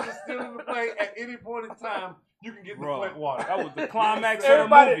 party files are still in the play at any point in time. You can get the Flint water. That was the climax of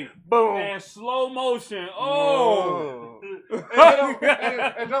the movie. Boom. And slow motion. Oh.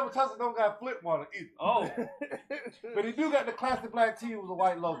 and Double Toasted don't got Flint water either. Oh. But he do got the classic black tea with a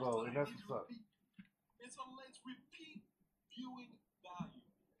white logo, and that's what's up. It's a repeat viewing value.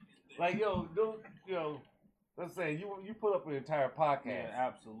 Like, yo, let's say you put up an entire podcast. Yeah,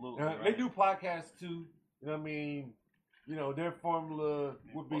 absolutely. They do podcasts too. You know what I mean? you know, their formula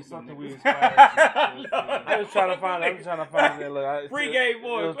would be something we niggas. inspire. I'm just trying to find it. Look, PreGame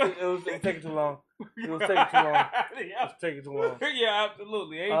Boys. It was taking too long. It was taking too long. It's taking too long. Yeah,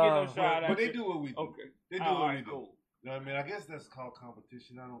 absolutely. Ain't getting no shot. But they do what we do. Okay. They do what we do. Cool. You know what I mean? I guess that's called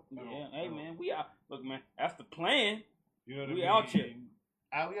competition. Hey man, we out. Look, man, that's the plan. You know what I mean? We out here.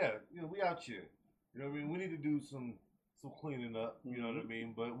 We out here. You know what I mean? We need to do some cleaning up. You know what I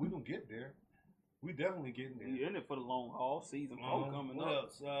mean? But we gonna get there. We definitely getting there. You're in it for the long haul. Season 4 coming what up.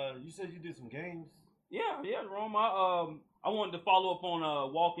 else? You said you did some games. Yeah, Rome. I wanted to follow up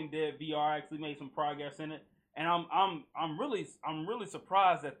on Walking Dead VR. I actually made some progress in it, and I'm really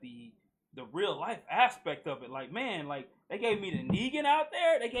surprised at the real life aspect of it. Like, man, like they gave me the Negan out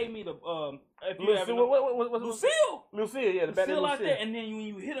there. They gave me the Lucille, yeah, the bad Lucille Lucille out there, and then when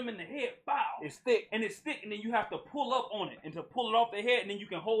you hit them in the head, bow, it's thick, and then you have to pull up on it, and to pull it off their head, and then you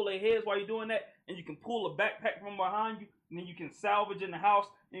can hold their heads while you're doing that, and you can pull a backpack from behind you, and then you can salvage in the house,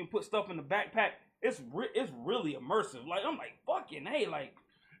 and you can put stuff in the backpack. It's really immersive. Like, I'm like, fucking hey, like,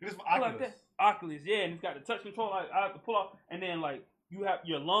 it's for Oculus. Like that. Oculus, yeah, and it's got the touch control. I have to pull off, and then like you have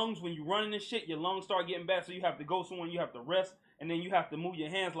your lungs when you're running this shit. Your lungs start getting bad, so you have to go somewhere. You have to rest, and then you have to move your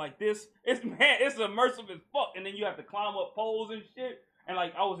hands like this. It's immersive as fuck. And then you have to climb up poles and shit. And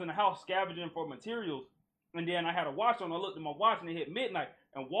like I was in the house scavenging for materials, and then I had a watch on. I looked at my watch, and it hit midnight,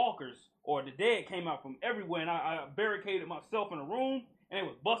 and walkers or the dead came out from everywhere, and I barricaded myself in a room. And it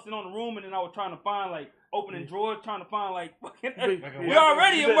was busting on the room, and then I was trying to find, like, opening drawers, trying to find, like, fucking... we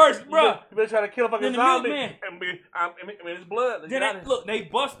already immersed, bro. You been trying to kill a fucking zombie. Man. I mean, it's blood. Then they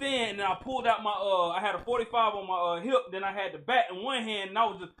bust in, and I pulled out my, I had a 45 on my hip, then I had the bat in one hand, and I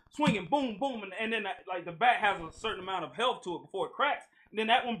was just swinging, boom, boom, and then, like, the bat has a certain amount of health to it before it cracks. And then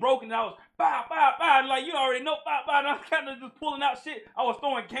that one broke, and I was, bow, bow, bow, and like, you already know, bow, bow, and I was kind of just pulling out shit. I was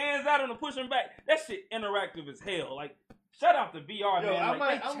throwing cans at him and pushing back. That shit interactive as hell, like... Shout out to VR, man.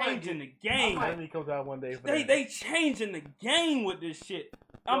 Like, they changing the game. He comes out one day. They changing the game with this shit.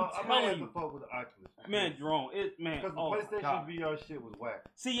 I'm telling you. Fuck with the Oculus. Man, Jerome, because the PlayStation VR shit was whack.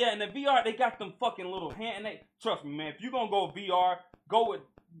 See, yeah, in the VR, they got them fucking little hand. Trust me, man. If you're gonna go VR, go with,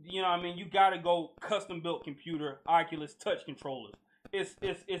 you know what I mean? You gotta go custom built computer, Oculus touch controllers. It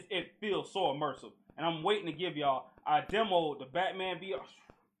feels so immersive. And I'm waiting to give y'all. I demoed the Batman VR.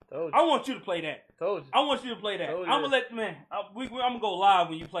 I want you to play that. I want you to play that. I'm gonna let I'm gonna go live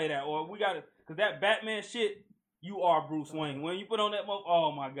when you play that, or we gotta, cause that Batman shit, you are Bruce Wayne. When you put on that,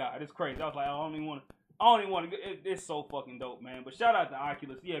 oh my god, it's crazy. I was like, I don't even want to. It's so fucking dope, man. But shout out to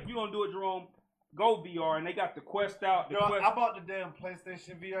Oculus. Yeah, if you gonna do it, Jerome, go VR, and they got the Quest out. I bought the damn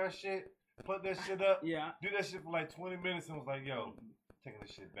PlayStation VR shit. Put that shit up. Yeah. Do that shit for like 20 minutes, and was like, yo. Taking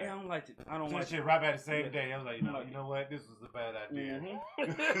this shit back. Yeah, I don't like it. I don't like shit right back the same day. I was like, you know what? This was a bad idea.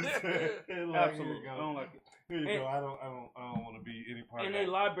 Mm-hmm. Absolutely. I don't like it. Here you go. I don't want to be any part of that. And their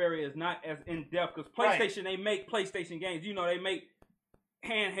library is not as in depth because PlayStation, they make PlayStation games. You know, they make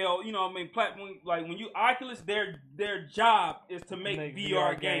handheld. You know, what I mean, platform. Like when you Oculus, their job is to make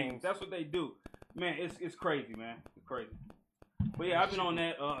VR games. That's what they do. Man, it's crazy, man. It's crazy. But yeah, I've been on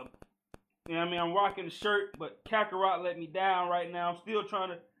that. You know what I mean? I'm rocking the shirt, but Kakarot let me down right now. I'm still trying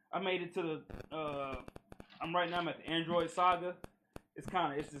to. I made it to the. I'm at the Android Saga. It's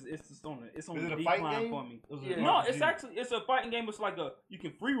kind of. It's just on the decline for me. No, it's a fighting game. It's like you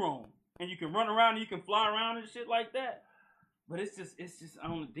can free roam and you can run around and you can fly around and shit like that. But it's just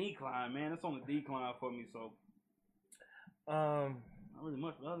on the decline, man. It's on the decline for me. So. Not really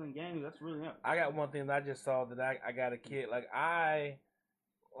much other than games. That's really it. I got one thing that I just saw that I got a kid. I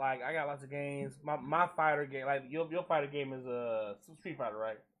got lots of games. My fighter game, like your fighter game is Street Fighter,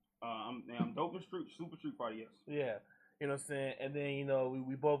 right? I'm dope in Super Street Fighter, yes. Yeah, you know what I'm saying. And then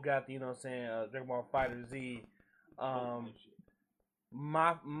we both got the Dragon Ball Fighter Z.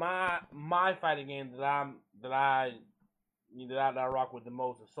 My fighting game that I rock with the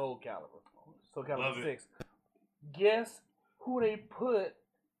most is Soul Calibur. Soul Calibur 6. Guess who they put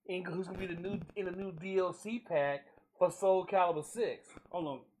in? Who's gonna be the new DLC pack for Soul Calibur 6? Hold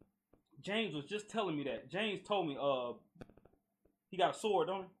on. James was just telling me that. James told me he got a sword,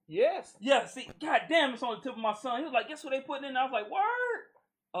 don't he? Yes. Yeah, see, goddamn, it's on the tip of my son. He was like, guess what they putting in? I was like, word?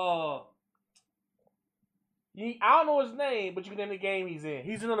 I don't know his name, but you can name the game he's in.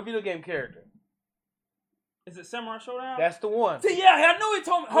 He's another video game character. Is it Samurai Showdown? That's the one. See, yeah, I knew he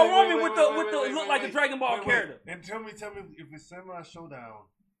told me. Hiromi with the look like a Dragon Ball character. And tell me if it's Samurai Showdown.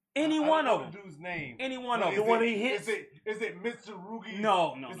 Any one of them. The dude's name. Any one of them. The one he hits. Is it Mitsurugi's?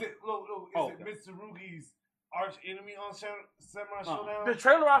 No. Is it Mitsurugi's arch enemy on Samurai Showdown? The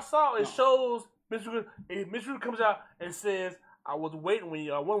trailer I saw, it shows Mitsurugi comes out and says, I was waiting when you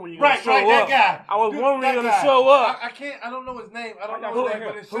gonna Right, show up. that guy. I was wondering when you that gonna show up. I don't know his name. I don't I know got his name,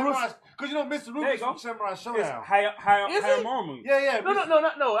 but it's Samurai. Because you know Mr. Rugi's from Samurai Showdown. Hayamaru. Yeah.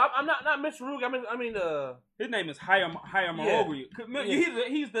 No. I'm not Mr. Rugi. I mean his name is Hayamaru. Yeah.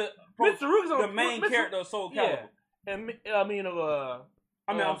 He's the Mr. Rugi's the main character of Soul Calibur. Yeah.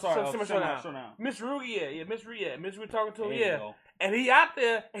 And I'm sorry, Samurai Showdown. Mr. Rugi, Mr. Rugi talking to him, There you go. and he out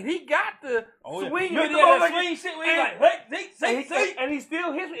there, and he got the swing. Remember that swing shit where he's like, and he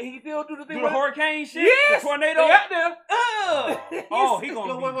still hits me. He still do the thing. do the hurricane shit? Yes! The tornado? He out there. Oh, he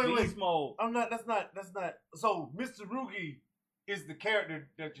gonna wait. be beast mode. That's not. So Mr. Rugi is the character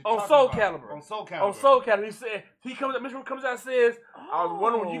that you're On talking Soul about. Calibur. On Soul Calibur. On Soul Calibur. He said, Mr. Rugi comes out and says, I was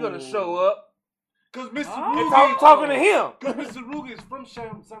wondering when you're going to show up. Because Mr. And Rugi... talking to him. Because Mr. Rugi is from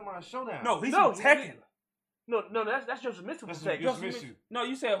Samurai Showdown. No, he's from Tekken. No, that's just Mr. Tekken. No,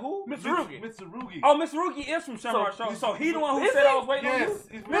 you said who? Mr. Rugi. Mr. Rugi. Oh, Mr. Rugi is from Samurai Showdown. So he the one who said I was waiting on you?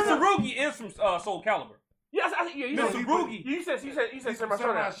 Mr. Rugi is from Soul Calibur. Yes, Mr. Rugi. You said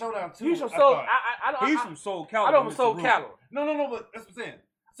Samurai Showdown too. He's from Soul. He's from Soul Calibur. I know from Soul Calibur. No, but that's what I'm saying.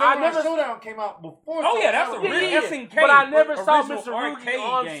 Samurai Showdown came out before. Oh yeah, that's a Calibur. real SNK. But I never saw original Mr. Rugi arcade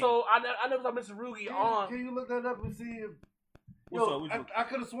on game. Soul. I never saw Mr. Rugi on. Can you look that up and see if? What's Yo, up? I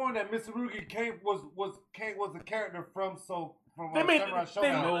could have sworn that Mr. Rugi was a character from They Samurai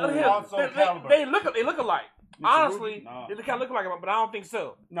Showdown no. on Soul Calibur. They look alike. Mr. Honestly, Rugi? Nah. they kind of look alike, but I don't think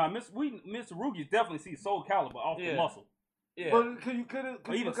so. Nah, Mr. Rugi definitely sees Soul Calibur off the muscle. Yeah. But could you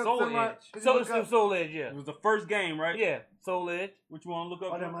even look up Soul Samurai? Edge. Could you So look it's up- Soul Edge, yeah. It was the first game, right? Yeah, Soul Edge. What you want to look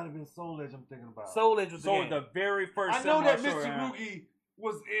up? Oh, that might have been Soul Edge. I'm thinking about. Soul Edge was the So game. the very first. I know that Samurai Mr. Showdown. Rugi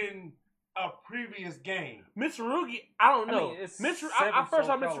was in a previous game. Mr. Rugi, I don't I know. mean, it's I first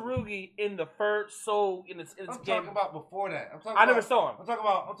saw seven Mr. Soul Rugi in the first Soul in its I'm game. talking about before that. I never saw him. I'm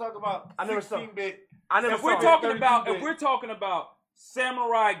talking about. I never saw him. 16-bit. I never If saw we're him. talking about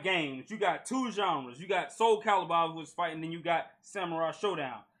samurai games, you got two genres. You got Soul Calibur was fighting, then you got Samurai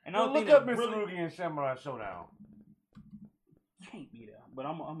Showdown. And I Well, don't look think up that Mr. really Rugi and Samurai Showdown. can't be there. But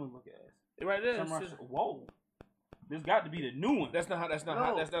I'm gonna look at it. Right there. Samurai Whoa, this got to be the new one. That's not how you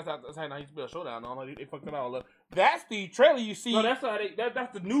spell Showdown. No, they fucked it all up. That's the trailer you see. No, that's how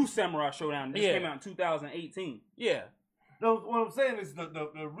that's the new Samurai Showdown. This Yeah. came out in 2018. Yeah. No, what I'm saying is the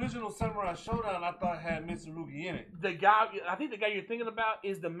original Samurai Showdown I thought had Mr. Rugi in it. The guy, I think the guy you're thinking about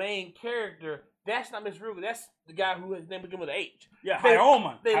is the main character. That's not Mr. Rugi. That's the guy who his name begins with an H. Yeah, They-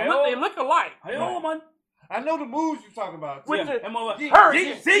 Hayoman. They look alike. Hayoman. I know the moves you're talking about. With Yeah, the- and my-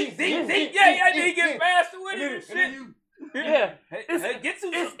 Hurry. See, yeah, he get faster with it and shit. Yeah. Get to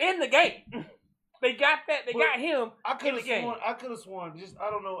It's in the game. They got that. They got him I in could the have game. sworn. I could have sworn. Just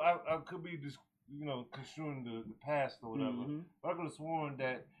I don't know. I could be just construing the past or whatever. Mhm. But I could have sworn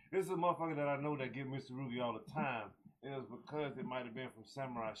that this is a motherfucker that I know that get Mr. Rugi all the time. It was because it might have been from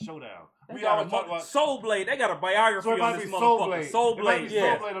Samurai Showdown. We always talk about Soul Blade. They got a biography So it might on this be Soul motherfucker. Blade. Soul It might Blade. be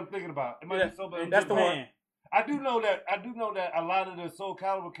Yeah. Soul Blade I'm thinking about. It might Yeah. be Soul Blade. That's the Japan. one. I do know that a lot of the Soul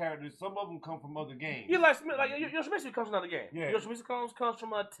Calibur characters, some of them come from other games. You like Smith? Like Yoshimitsu comes from another game. Yeah. Yoshimitsu comes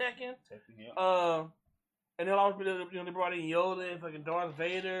from Tekken. Yeah. And they'll always be they brought in Yoda and fucking Darth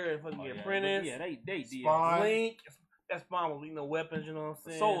Vader and fucking Oh, the yeah, Apprentice. Yeah, they did. Spawn. Link. That's fine with weapons. You know what I'm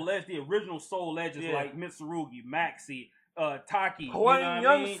saying? Soul Edge, the original Soul Edge is Yeah. like Mitsurugi, Maxi, Taki, Huang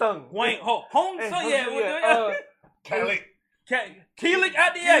Young Sung. Hong Sung, yeah. Kelly. Keelik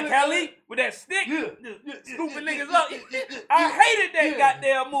out there, Kelly, with that stick, scooping niggas up. I hated that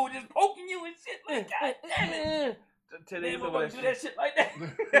goddamn move, just poking you and shit. Like, God damn it. Today, Never gonna do that shit like that.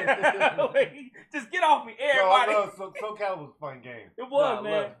 Just get off me, Yo, everybody. Soul Calibur was a fun game. It was, Nah,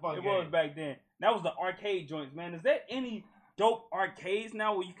 man. it was a fun It was game. back then. That was the arcade joints, man. Is there any dope arcades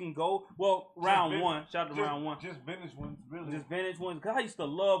now where you can go? Well, round one. Shout out to round one. Just vintage ones, really. Just vintage ones. Cause I used to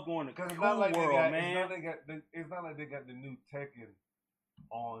love going to Because Cool it's not like World, they got, man. it's not like they got the new Tekken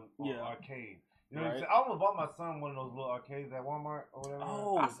on Yeah. arcade. You know what I'm Right. saying? I almost bought my son one of those little arcades at Walmart or whatever.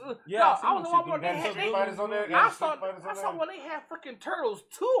 Oh, I saw- yeah. no, I I seen don't them know shit, what them they Got had. some Street Fighters on there. I Got saw Street Fighters on when they had fucking Turtles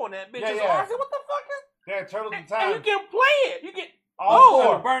 2 on that bitch. Yeah, So yeah. I said, what the fuck is? They had Turtles in And Time. you can play it. You get All Oh,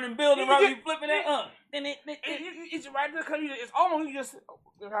 four. burning building, You right? get- You flipping that it's right there. It's almost you just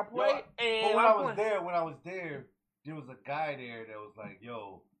I play But and when I'm I was playing. there, there was a guy there that was like,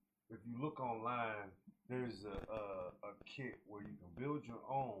 "Yo, if you look online, there's a kit where you can build your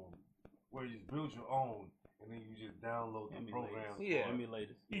own, and then you just download the programs. Yeah.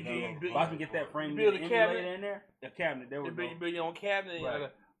 Emulators. You If I can get that frame build a emulator cabinet. in there, the cabinet, there we You go. build your own cabinet.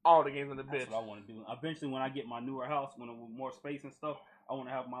 Right. All the games on the That's bitch. what I want to do. Eventually, when I get my newer house, with more space and stuff, I want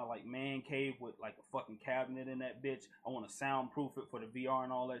to have my like man cave with like a fucking cabinet in that bitch. I want to soundproof it for the VR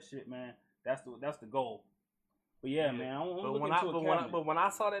and all that shit, man. That's the goal. But yeah, man, I'm looking into a cabinet. But when I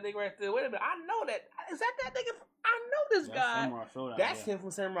saw that nigga right there, wait a minute, I know that. Is that nigga? I know this guy. Samurai Showdown, That's him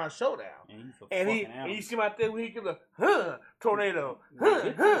from Samurai Showdown. And you see him out there when he give the tornado,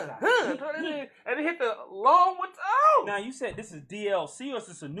 tornado, and he hit the long one. Oh! Now you said this is DLC or is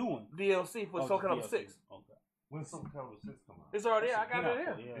this a new one? DLC for Soul Calibur 6. Okay. When Soul Calibur 6 come out? It's already. I got it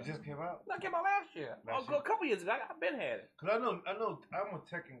here. Yeah. It just came out. No, it came out last year. A couple years ago. I've been had it. Cause I know. I'm a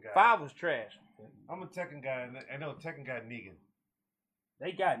Tekken guy. 5 was trash. I'm a Tekken guy, and I know Tekken got Negan.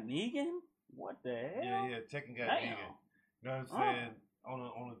 They got Negan? What the hell? Yeah, Tekken got Negan. You know what I'm saying?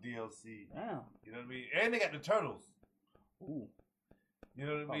 On a DLC. Damn. You know what I mean? And they got the Turtles. Ooh. You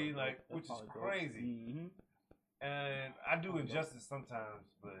know what I mean? Like, which is crazy. Mm-hmm. And I do Injustice sometimes,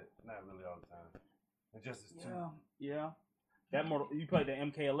 but not really all the time. Injustice 2. Yeah. That you played the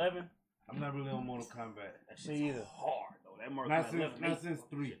MK11? I'm not really on Mortal Kombat. That shit is hard though. That Mortal Kombat not since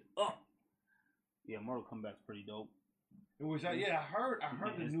 3. Yeah, Mortal Kombat's pretty dope. Which I heard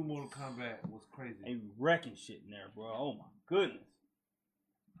the new Mortal Kombat was crazy. They wrecking shit in there, bro. Oh my goodness.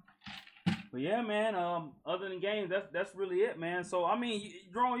 But yeah, man. Other than games, that's really it, man. So I mean,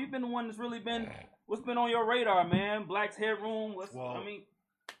 Drone, you've been the one that's really been. What's been on your radar, man? Black's Headroom.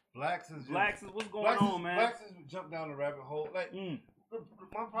 Blacks is what's going on, man. Blacks has jumped down the rabbit hole. Like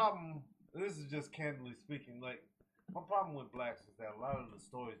my problem. This is just candidly speaking. Like my problem with Blacks is that a lot of the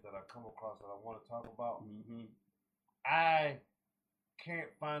stories that I come across that I want to talk about, I can't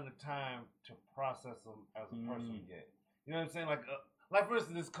find the time to process them as a person yet. You know what I'm saying? Like for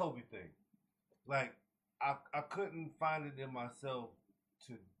instance, this Kobe thing. Like I couldn't find it in myself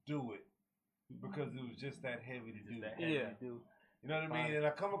to do it because it was just that heavy to do. You know what I mean? And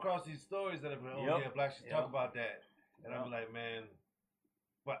I come across these stories that have been, Black should talk about that, and I'm like, man,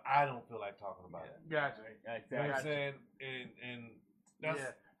 but I don't feel like talking about it. Gotcha. You know what I'm saying? And that's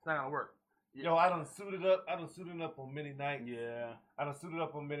it's not gonna work. Yo, I done suited up. On many nights. Yeah. I done suited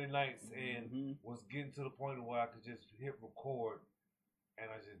up on many nights and was getting to the point where I could just hit record,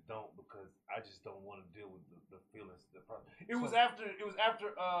 and I just don't because I just don't want to deal with the feelings. It was after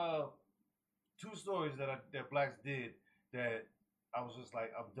 2 stories that Blacks did that I was just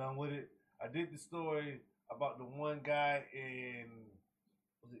like, I'm done with it. I did the story about the one guy in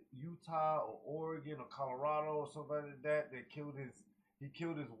was it Utah or Oregon or Colorado or something like that killed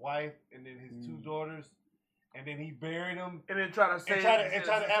his wife and then his 2 daughters, and then he buried them. And then try to say and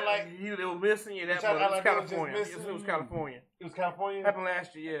try to act like they were missing you. That was California. It was California. It was California. Happened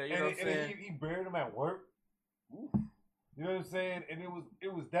last year. Yeah, you know what I'm saying? He buried them at work. Oof. You know what I'm saying? And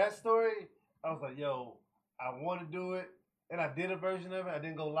it was that story. I was like, yo, I want to do it, and I did a version of it. I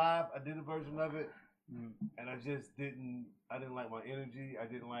didn't go live. I did a version of it, and I just didn't. I didn't like my energy. I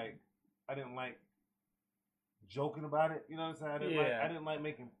didn't like joking about it. You know what I'm saying? I didn't like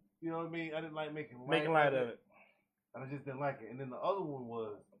making. You know what I mean? I didn't like making light of it. And I just didn't like it. And then the other one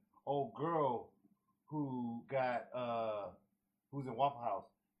was old girl who got who's in Waffle House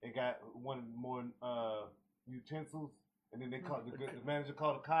and got wanted more utensils, and then they called the manager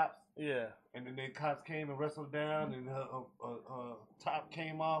called the cops. Yeah. And then the cops came and wrestled down, and her top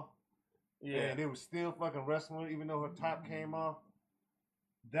came off. Yeah. And they were still fucking wrestling even though her top came off.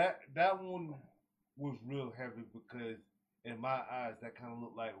 That one was real heavy because in my eyes that kind of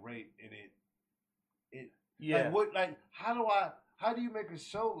looked like rape, and how do you make a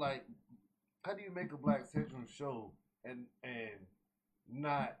show like how do you make a Black Central show and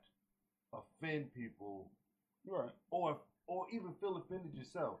not offend people, right? Or even feel offended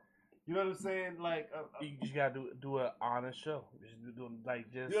yourself. You know what I'm saying? Like you just gotta do an honest show. Just do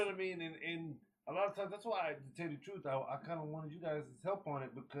just. You know what I mean? And a lot of times that's why, to tell you the truth, I kind of wanted you guys' help on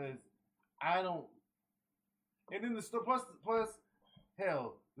it because I don't. And then plus,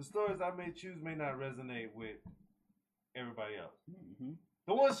 hell, the stories I may choose may not resonate with everybody else. Mm-hmm.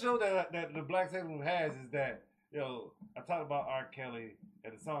 The one show that the Black Central has is that I talk about R. Kelly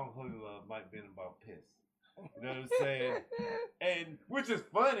and the song "Holy Love" might have been about piss. You know what I'm saying? And which is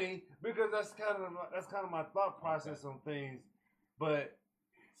funny because that's kind of my thought process on things. But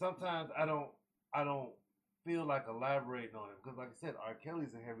sometimes I don't feel like elaborating on it because, like I said, R.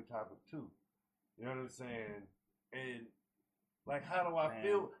 Kelly's a heavy topic too. You know what I'm saying? And like, how do I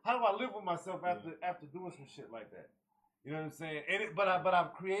feel? How do I live with myself after doing some shit like that? You know what I'm saying? But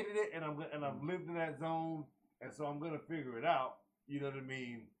I've created it, and I've lived in that zone, and so I'm gonna figure it out. You know what I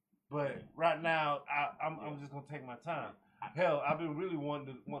mean? But right now, I'm just gonna take my time. Hell, I've been really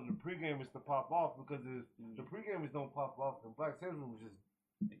wanting the PreGamers to pop off because if the PreGamers don't pop off, then Black Central was just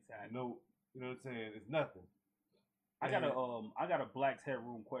no. You know what I'm saying? It's nothing. I got a Black's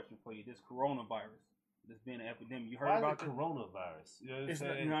Headroom question for you. This coronavirus. There's been an epidemic. You heard why about the coronavirus? You know what I'm it's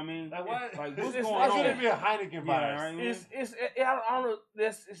saying? you know what I mean? Like, what? Like what's It's- going Why on? should it be a Heineken Yeah, virus? right. I don't know.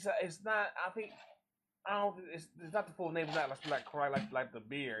 It's not. I think. I don't. It's not the full name. It's not like the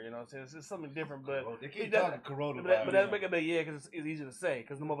beer. You know what I'm saying? It's something different. But They keep that- talking coronavirus. but that make it because it's easy to say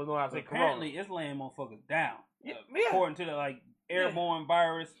because the motherfuckers know how to say Apparently, corona. it's laying motherfuckers down. Yeah. According to the airborne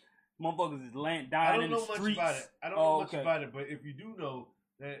virus, motherfuckers is I dying don't in know the much streets. about it. I don't Oh, know much okay. about it, but if you do know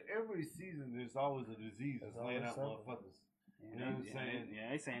that every season there's always a disease that's There's laying always out something. motherfuckers. Yeah, You know what I'm saying? Yeah,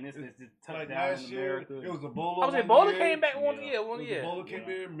 they saying this is just Like touchdown last in year, America. it was Ebola. I was saying, one Ebola year. came back one Yeah. year. Ebola came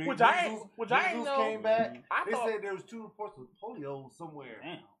in. Which I measles ain't know. came back. I They thought. said there was 2 reports of polio somewhere.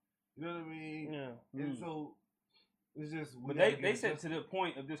 Damn. You know what I mean? Yeah. And so it's just. But they said to the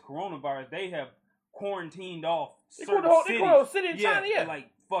point of this coronavirus, they have quarantined off They certain called cities. the whole city in China. Yeah. Like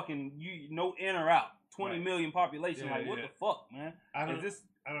fucking no in or out. 20 Right. million population. Yeah, like what yeah. the fuck, man? I don't. Is this?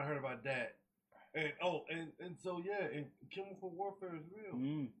 I don't heard about that. And and so yeah, and chemical warfare is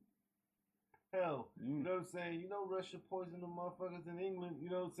real. Hell, you know what I'm saying? You know Russia poisoned the motherfuckers in England. You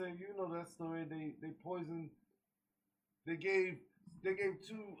know what I'm saying? You know that story. They poisoned. They gave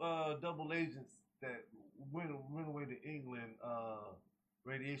 2 double agents that went away to England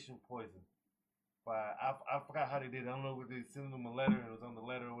radiation poison. I forgot how they did it. I don't know if they sent them a letter and it was on the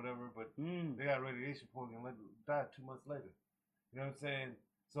letter or whatever, but they got radiation poison and died 2 months later. You know what I'm saying?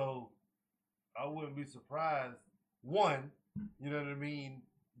 So I wouldn't be surprised. One, you know what I mean,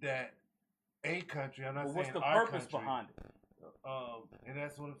 that a country. I'm not Well, saying what's the our purpose country, behind it? and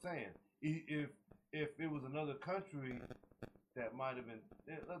that's what I'm saying. If it was another country that might have been,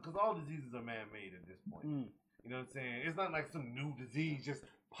 because all diseases are man-made at this point. You know what I'm saying? It's not like some new disease just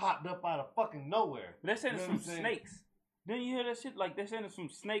popped up out of fucking nowhere. But they're saying You it's know from what I'm saying? snakes. Didn't you hear that shit? Like they're saying it's from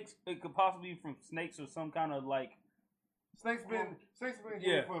snakes. It could possibly be from snakes or some kind of like. Snakes been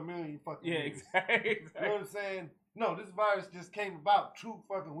here for a million fucking years. Exactly. You know what I'm saying? No, this virus just came about 2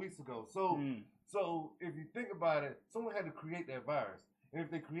 fucking weeks ago. So if you think about it, someone had to create that virus. And if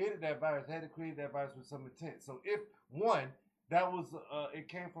they created that virus, they had to create that virus with some intent. So if one, that was it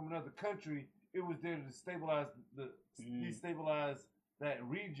came from another country, it was there to destabilize destabilize that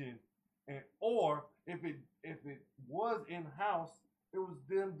region, and or if it was in house, it was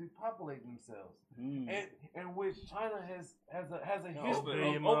them depopulating themselves. And which China has a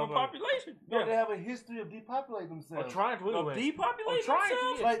history of overpopulation. No, they have a history of depopulating themselves. Or trying to anyway. Depopulate trying to,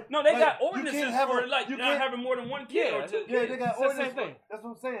 themselves? yeah. No, they like, got you ordinances can't have for a- like you not can't- having more than 1 kid or 2 Yeah, kids. they got It's the ordinance. same thing. That's what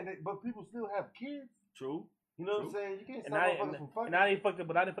I'm saying. But people still have kids. True. You know what I'm saying? You can't And stop motherfuckers from fucking. now they fucked up,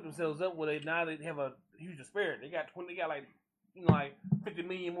 but now they put themselves up where now they have a huge disparity. They got like 50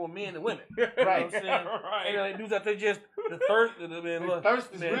 million more men than women. Right. You know what I'm saying? Right. And they dudes out there just the thirst. The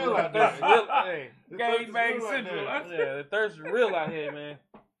thirst is real out there. Hey, The thirst is Gangbang real out syndrome. there. yeah, the thirst is real out here, man.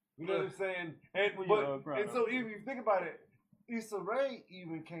 You know what I'm saying? And so if you think about it, Issa Rae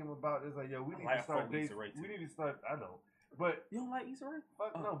even came about. It's like, yo, we need to start dating. Issa Rae too. We need to start. I know, but You don't like Issa Rae?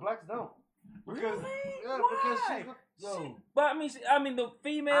 fuck no, blacks don't. Because Really? because Why? yo. But I mean, the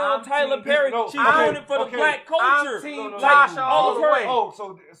female I'm Tyler team- Perry, no, she's okay, doing it for the okay. black culture. I'm team Like, Tasha all all of the her. way. Oh,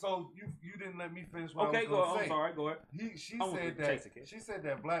 so you didn't let me finish what I Okay, was go going on. to I'm say. sorry. Go ahead. She I want said to that chase a kid. she said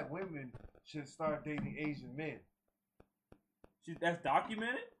that black women should start dating Asian men. That's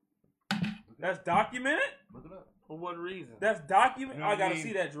documented. That's documented. Look it up. For what reason? That's documented. You know what I gotta I mean?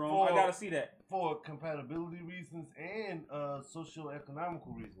 see that, Jerome. For- I gotta see that. For compatibility reasons and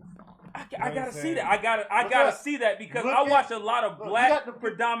socio-economical reasons. I what I'm gotta see saying? that. I Look gotta up. see that because Look I at- watch a lot of look, you black got the-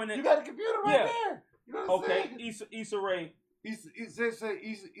 predominant. You got a computer right Yeah. there. You know what I'm Okay, saying? Issa Rae.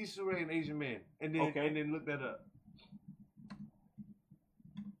 Issa Rae and Asian men, and then Okay. and then look that up.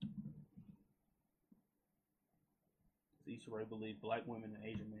 Issa Rae believe black women and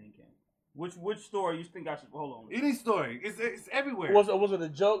Asian men can. Which story you think I should hold on? Any story, it's everywhere. Was it a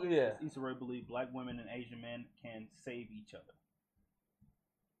joke? Yeah. Issa Rae believe black women and Asian men can save each other.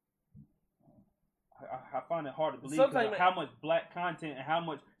 I find it hard to believe because of how much black content and how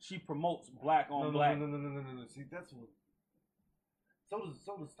much she promotes black on black. No. See, that's what.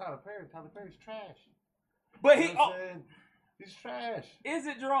 So does Tyler Perry. Tyler Perry's trash. But You know what I'm saying? He's trash. Is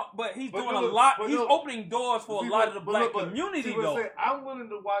it Jerome? But he's But doing look, a lot. but He's look. opening doors for See, a lot but- of the but black look, but community, see what I'm though. saying? I'm willing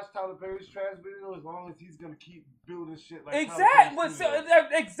to watch Tyler Perry's trash video as long as he's gonna keep building shit like Exactly. Tyler But Perry's so,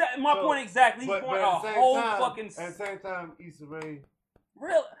 videos. exactly my So, point exactly. He's but pouring at a the same whole time, fucking at the same time, Issa Rae.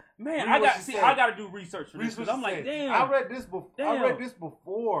 real man. Read I what got she see. said. I got to do research for this Read what because I'm she like, said. damn. I read this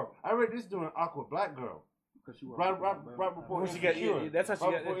before. I read this during Awkward Black Girl. Right before When she got, Insecure. yeah, that's how she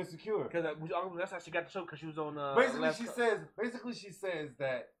Right got. before Insecure. Because that's how she got the show. Because she was on. Basically, she says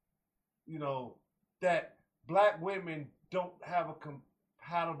that, you know, that black women don't have a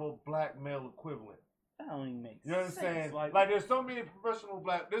compatible black male equivalent. That don't even make sense. You know what I'm saying? Like there's so many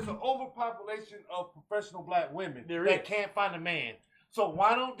there's an overpopulation of professional black women that can't find a man. So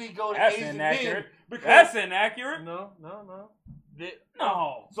why don't they go to Asian men? Because that's inaccurate. No. No.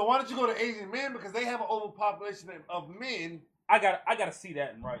 So why don't you go to Asian men? Because they have an overpopulation of men. I gotta see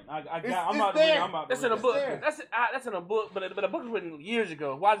that in writing. I'm out That's in a book. That's in a book, but the book was written years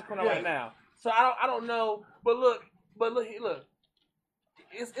ago. Why is it coming out right now? So I don't know. But look.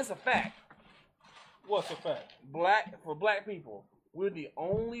 It's a fact. What's a fact? For black people, we're the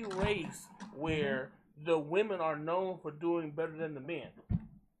only race where the women are known for doing better than the men.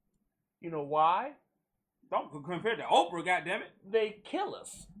 You know why? Don't compare to Oprah, goddammit. They kill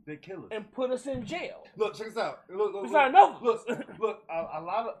us. And put us in jail. Look, check this out. Look. Look. A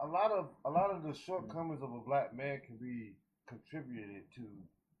lot of the shortcomings of a black man can be contributed to.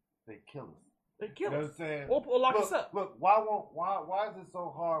 They kill us. They kill you know us. What I'm saying? Or lock us up. Look, why is it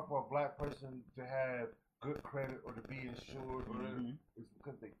so hard for a black person to have good credit or to be insured? It's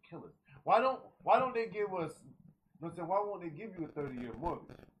because they kill us. Why don't they give us? Listen, why won't they give you a 30-year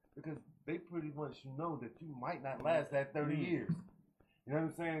mortgage? Because they pretty much know that you might not last that 30 years. You know what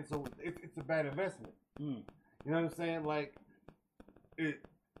I'm saying? So it's a bad investment. You know what I'm saying? Like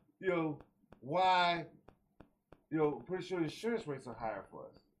why? Pretty sure insurance rates are higher for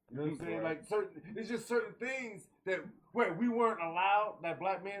us. You know what I'm saying? Like it's just certain things that where we weren't allowed, that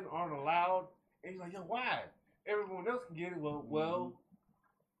black men aren't allowed. And you're like, why? Everyone else can get it. Well,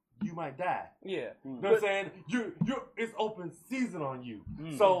 you might die. Yeah. You know what I'm saying? It's open season on you.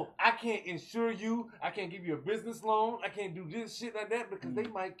 So I can't insure you. I can't give you a business loan. I can't do this shit like that because they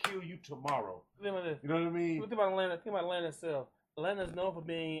might kill you tomorrow. You know what I mean? Think about Atlanta itself. Atlanta is known for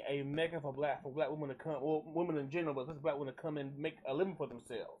being a mecca for black women to come, well, women in general, but especially black women to come and make a living for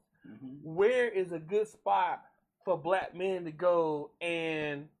themselves. Where is a good spot for black men to go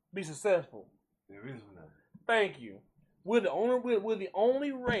and be successful? There is none. Thank you. We're the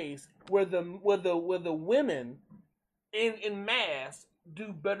only race where the women in mass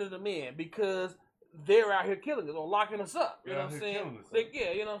do better than men because they're out here killing us or locking us up. You know what I'm saying?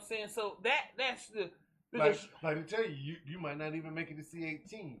 You know what I'm saying? So that's the like to tell you might not even make it to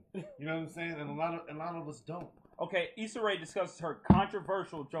C18. You know what I'm saying? And a lot of us don't. Okay, Issa Rae discusses her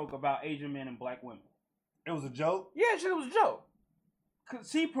controversial joke about Asian men and black women. It was a joke? Yeah, it was a joke. Cause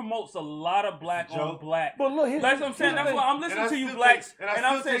she promotes a lot of black on black. But look, that's what I'm saying. That's why I'm listening to you blacks, and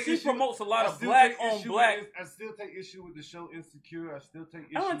I'm saying she promotes a lot of black on black. I still take issue with the show Insecure. I still take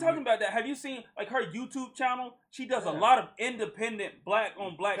issue. I'm not talking about that. Have you seen like her YouTube channel? She does a lot of independent black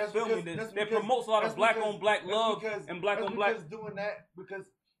on black filming that promotes a lot of black on black love and black on black. Doing that because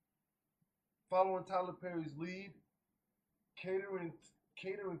following Tyler Perry's lead, catering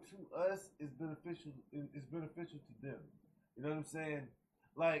to us is beneficial. Is beneficial to them. You know what I'm saying?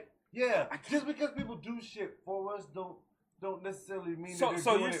 Like, just because people do shit for us don't necessarily mean that they're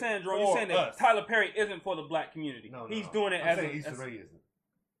doing you're saying, it Jerome, for you're saying us. that Tyler Perry isn't for the black community. No, he's doing it as saying Issa Rae isn't.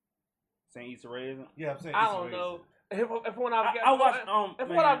 Saying Issa Rae isn't? Yeah, I'm saying I Issa don't Rae know. isn't. If when I watched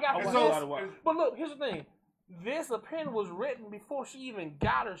but look, here's the thing. This opinion was written before she even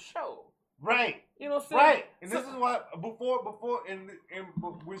got her show. Right. You know what I'm saying? Right. And this is why before and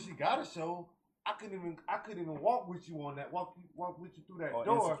when she got a show, I couldn't even walk with you on that. Walk with you through that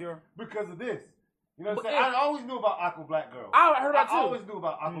door Insecure. Because of this. You know what I'm saying? I always knew about Aqua Black Girl. I heard that too. I always knew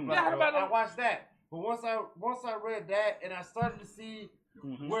about Aqua Black Girl. I watched that. But once I read that and I started to see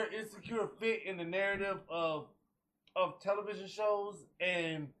where Insecure fit in the narrative of television shows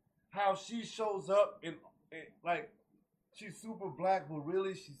and how she shows up in like she's super black, but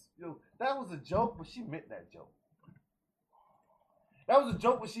really she's that was a joke, but she meant that joke. That was a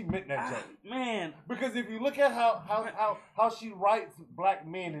joke, but she meant that joke. Man. Because if you look at how she writes black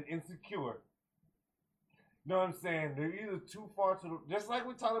men in Insecure, you know what I'm saying? They're either too far to the, just like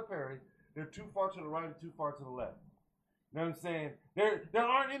with Tyler Perry, they're too far to the right or too far to the left. You know what I'm saying? There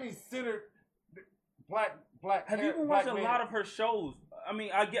aren't any centered black. Have you been watching a lot of her shows? I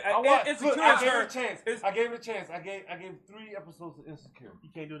mean, I gave her a chance. I gave 3 episodes of Insecure. You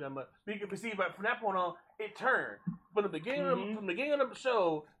can't do that much. But from that point on, it turned. From the beginning of the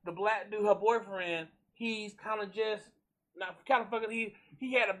show, the black dude, her boyfriend, he's kind of just not kind of fucking.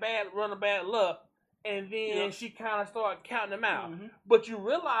 He had a bad run of bad luck, and then she kind of started counting him out. But you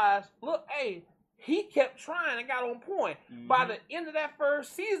realize, look, hey, he kept trying and got on point. By the end of that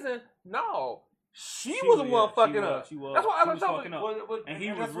first season, no. She was the one fucking up. She was. That's what I was talking up. And he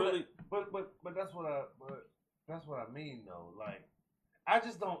was really. But that's what I mean though. Like, I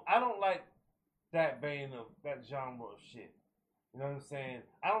don't like that vein of that genre of shit. You know what I'm saying?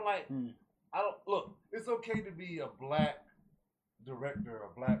 Look. It's okay to be a black director,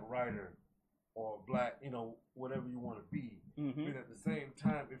 a black writer, or black, whatever you want to be. Mm-hmm. But at the same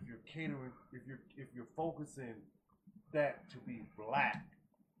time, if you're catering, if you're focusing that to be black,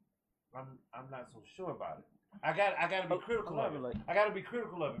 I'm not so sure about it. I gotta be critical of it. I gotta be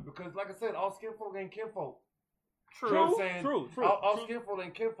critical of it because, like I said, all skin folk ain't kinfolk. True. You know what I'm saying? True. All skin folk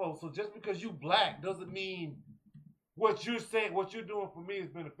ain't kinfolk. So just because you black doesn't mean what you're saying, what you're doing for me is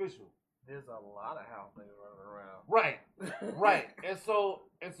beneficial. There's a lot of house niggas running around. Right. And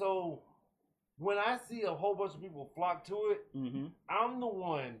so when I see a whole bunch of people flock to it, Mm-hmm. I'm the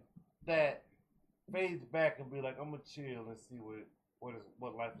one that fades back and be like, I'm gonna chill and see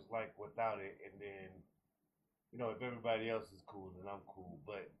what life is like without it, and then if everybody else is cool, then I'm cool.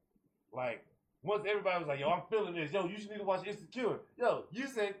 But like once everybody was like, yo, I'm feeling this, yo, you should need to watch Insecure. Yo, you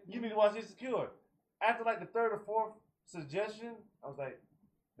said you need to watch Insecure. After like the third or fourth suggestion, I was like,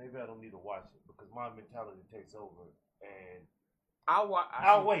 maybe I don't need to watch it because my mentality takes over and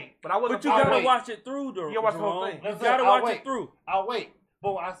I'll wait. But you gotta watch it through, though. You gotta watch the whole thing. You gotta watch it through. I'll wait.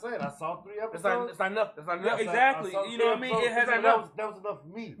 But I said I saw 3 episodes. It's not enough. It's not enough. Exactly. You know what I mean? It has enough. That was enough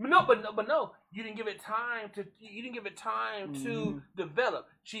for me. But no, you didn't give it time to. You didn't give it time to develop.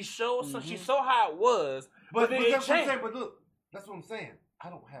 She showed she saw how it was, but then that's what I'm saying. But look, that's what I'm saying. I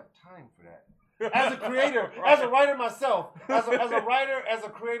don't have time for that. As a creator, as a writer myself, as a writer, as a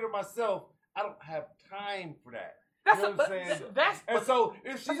creator myself, I don't have time for that. That's you know what I'm saying? And so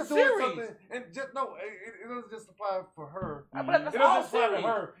if she's doing something, and just it doesn't just apply for her. It doesn't just apply to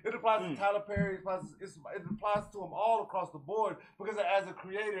her. It applies to Tyler Perry. It applies to them all across the board. Because as a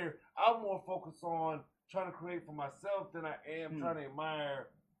creator, I'm more focused on trying to create for myself than I am trying to admire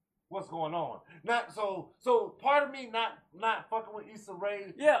what's going on. Not so part of me not fucking with Issa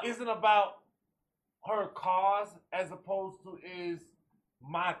Rae isn't about her cause as opposed to is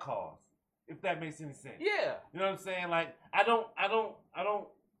my cause. If that makes any sense. Yeah. You know what I'm saying? Like I don't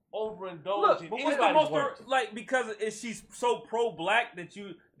overindulge Look, in but what's the anybody's most work. like because she's so pro-black that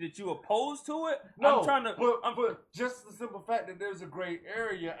you opposed to it? No, I'm trying to. But just the simple fact that there's a gray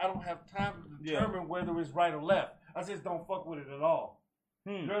area, I don't have time to determine whether it's right or left. I just don't fuck with it at all.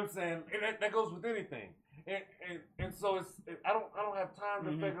 You know what I'm saying? And that goes with anything. And so I don't have time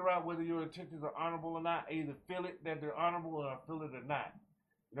to figure out whether your intentions are honorable or not. I either feel it that they're honorable or I feel it or not.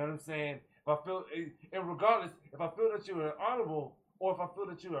 You know what I'm saying? If I feel, and regardless, if I feel that you are honorable or if I feel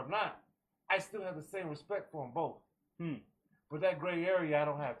that you are not, I still have the same respect for them both. But that gray area, I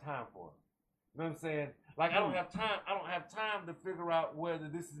don't have time for. You know what I'm saying? Like I don't have time. I don't have time to figure out whether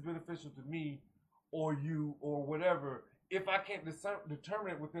this is beneficial to me or you or whatever. If I can't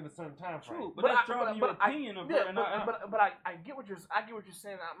determine it within a certain time frame. True, but that's driving your opinion of her. But I get what you're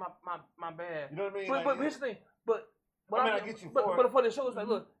saying. My bad. You know what I mean? But here's the thing. I get you. But for the show, it's like,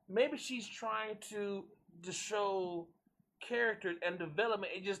 look, maybe she's trying to show character and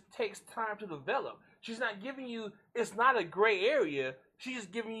development. It just takes time to develop. She's not giving you. It's not a gray area. She's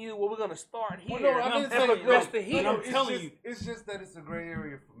just giving you. Well, we're gonna start here and progress to here. I'm telling you, it's just that it's a gray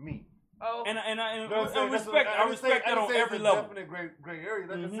area for me. Oh, and I respect that on every level. Definitely gray area.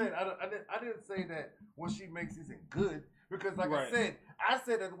 Like I said, I didn't say that what she makes isn't good because, like I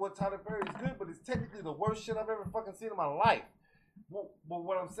said that what Tyler Perry is good, but it's technically the worst shit I've ever fucking seen in my life. But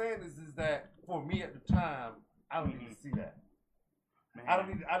what I'm saying is that for me at the time, I don't need to see that. Man. I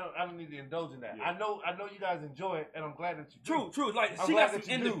don't need to indulge in that. Yeah. I know you guys enjoy it, and I'm glad that you do. True. Like she got some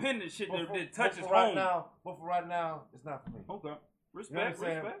independent shit that touches home. But for right now, it's not for me. Okay. Respect, you know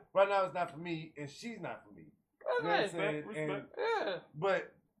what I'm saying? Right now, it's not for me, and she's not for me. You know what I'm saying? Respect.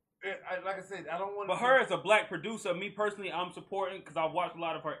 But like I said, I don't want. But her as a black producer, me personally, I'm supporting because I watched a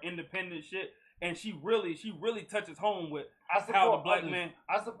lot of her independent shit, and she really touches home with how the black man.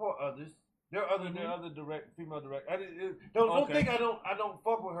 I support others. There are other female directors. Don't think I don't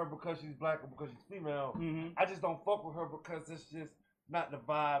fuck with her because she's black or because she's female. I just don't fuck with her because it's just not the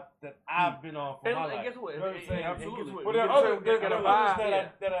vibe that I've been on for my life. Guess what? You know what I'm saying? Absolutely. But there are others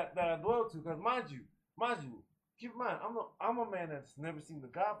that I dwell to because mind you, keep in mind, I'm a man that's never seen The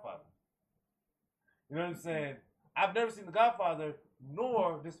Godfather. You know what I'm saying? I've never seen The Godfather,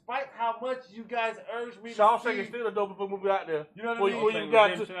 nor, despite how much you guys urge me to see... Shawshank is still a dope movie out there. You know what I mean?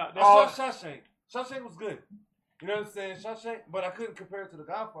 Shawshank was good. You know what I'm saying? Shawshank, but I couldn't compare it to The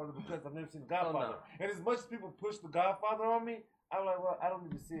Godfather because I've never seen The Godfather. And as much as people push The Godfather on me, I'm like, well, I don't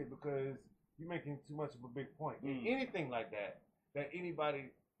need to see it because you're making too much of a big point. Anything like that anybody,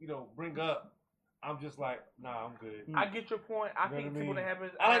 bring up, I'm just like, nah, I'm good. I get your point. I think people that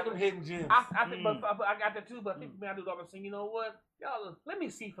haven't. I like them hidden gems. I think, but I got that too. But I think I do the saying, you know what, y'all, let me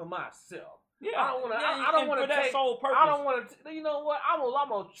see for myself. Yeah, I don't want to. I don't want to take. Sole purpose. I don't want to. You know what? I'm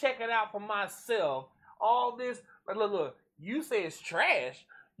gonna check it out for myself. All this, look. You say it's trash.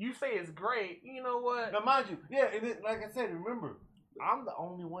 You say it's great. You know what? Now, mind you, yeah, and it, like I said, remember, I'm the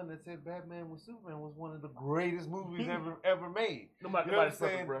only one that said Batman vs Superman was one of the greatest movies ever made. Nobody's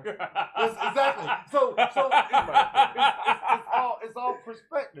perfect, bro. Exactly. So it's all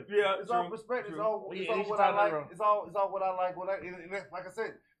perspective. Yeah, it's all perspective. It's all what I like. It's all what I like. And like I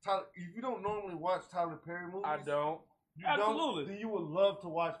said, Tyler, if you don't normally watch Tyler Perry movies, I don't. Absolutely. Then you would love to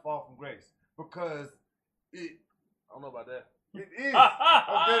watch Fall from Grace because it. I don't know about that. It is.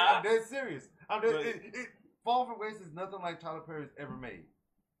 I'm dead serious. Fall from Grace is nothing like Tyler Perry's ever made.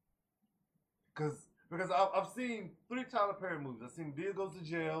 Because I've seen 3 Tyler Perry movies. I've seen Bill Goes to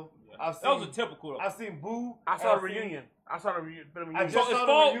Jail. Yeah. That was a typical. I've seen Boo. I saw the reunion. I just saw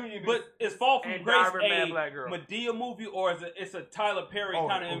the reunion. But is Fall from Grace a Madea movie or is it's a Tyler Perry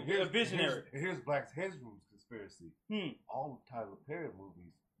kind of visionary? Here's Black's Headroom's conspiracy. All of Tyler Perry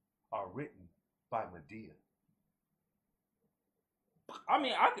movies are written by Madea. I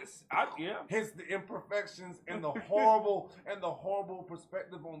mean, yeah. Hence the imperfections and the horrible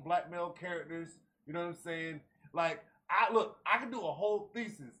perspective on black male characters. You know what I'm saying? Like, I can do a whole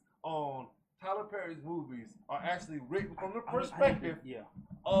thesis on Tyler Perry's movies are actually written from the perspective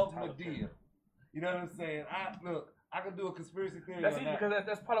of Madea. You know what I'm saying? I can do a conspiracy theory. That's easy because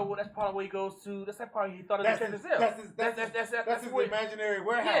that's part of what he goes to. That's that part he thought of himself. That's his imaginary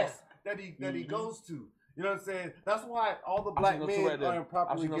warehouse that he goes to. You know what I'm saying? That's why all the black men are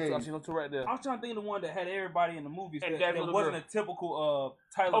improperly gay. I've seen them two right there. I'm trying to think of the one that had everybody in the movies and that wasn't a typical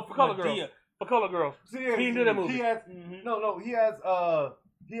Tyler for Color Girls. For Color Girls. See, yeah, he knew that movie. He has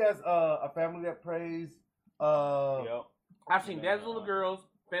he has A Family That Prays. I've seen Dad's Little Girls,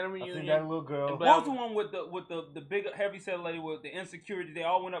 Family Reunion. I've seen Dad's Little Girl. What was the one with the big heavy set lady with the insecurity? They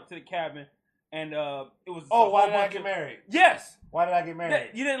all went up to the cabin and it was. Why Did I Get Married? Yes. Why Did I Get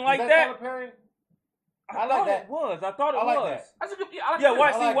Married? You didn't like that? Tyler Perry? I thought it was. I thought it was. That.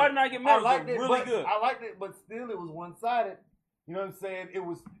 Why Did I Get Married? I liked it, really good. I liked it, but still, it was one-sided. You know what I'm saying? It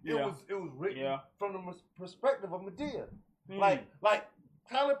was written from the perspective of Madea. Like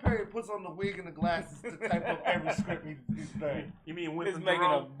Tyler Perry puts on the wig and the glasses to type up every script he's done. You mean he's making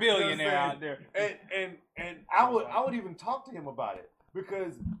a billionaire out there? And I would even talk to him about it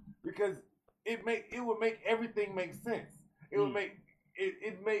because it would make everything make sense. It would make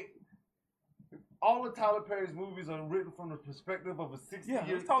all of Tyler Perry's movies are written from the perspective of a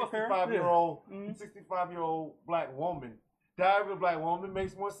 65-year-old black woman. Diary of a Black Woman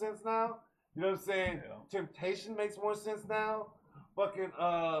makes more sense now. You know what I'm saying? Yeah. Temptation makes more sense now. Fucking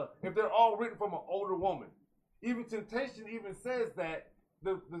if they're all written from an older woman. Even Temptation even says that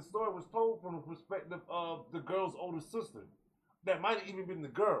the story was told from the perspective of the girl's older sister. That might have even been the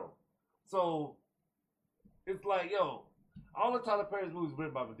girl. So it's like, yo, all of Tyler Perry's movies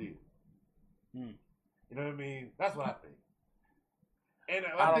written by Madea. You know what I mean? That's what I think. And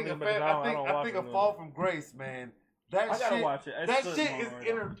I think a Fall from Grace, man. I gotta watch it. That shit is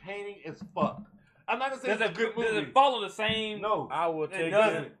entertaining as fuck. I'm not gonna say it's a good movie. Does it follow the same? No, I will take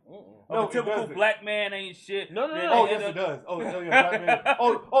it. No, the typical black man ain't shit. No. Oh, yes, it does. Oh, black man.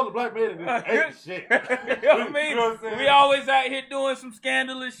 Oh, the black man ain't shit. You know what I mean? You know what I'm saying? We always out here doing some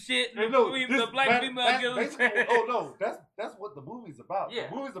scandalous shit. The black female that's what the movie's about. Yeah.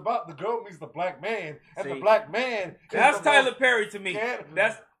 The movie's about the girl meets the black man, and the black man. That's Tyler Perry to me.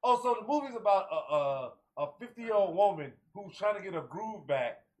 So the movie's about a 50-year-old woman who's trying to get her groove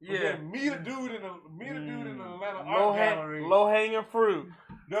back. Yeah. Then meet a dude in the Atlanta art gallery. Low hanging fruit.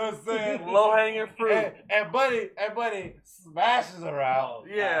 You know what I'm saying? Low hanging fruit. And Buddy smashes her out.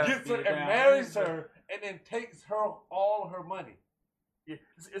 Yeah. Gets her and marries her, and then takes all her money. Yeah.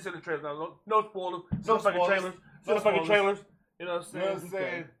 It's in the trailer. No spoilers. No fucking trailers. No fucking trailers. You know what I'm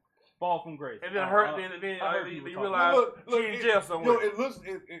saying? Fall from Grace. And then you realize she's in jail somewhere.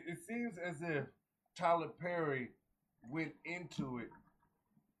 It seems as if Tyler Perry went into it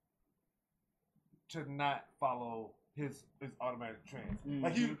to not follow his automatic trends.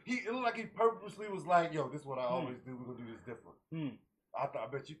 Like it looked like he purposely was like, yo, this is what I always do. We're gonna do this different. I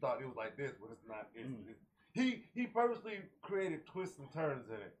bet you thought it was like this, but it's not. He purposely created twists and turns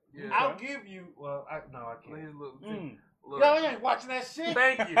in it. Yeah. I'll give you. Well, I can't. Look. Yo, you ain't watching that shit.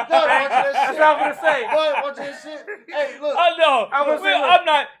 Thank you. Watching that shit. That's what I'm gonna say. Watching that shit. Hey, look. I know.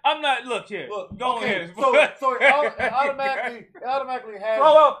 I'm not. Look here. Look. Go ahead. So it automatically has.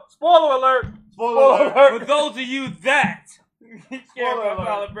 Spoiler alert. Spoiler alert. For those of you that care about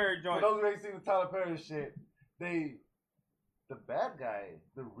Tyler Perry joint. For those who ain't seen the Tyler Perry shit, the bad guy,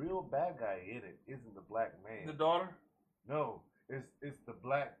 the real bad guy in it, isn't the black man. The daughter? No, it's the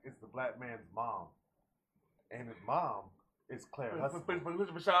black man's mom. And his mom It's Claire Huxtable.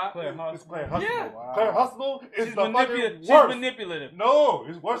 Claire It's Claire Huxtable. Yeah. Wow. Claire Huxtable is She's the fucking she's worst. manipulative. No,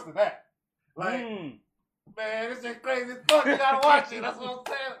 it's worse than that. Like, man, this shit crazy as fuck. You gotta watch it. That's what I'm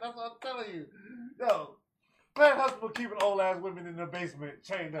saying. That's what I'm telling you. Yo, Claire Huxtable keeping old ass women in their basement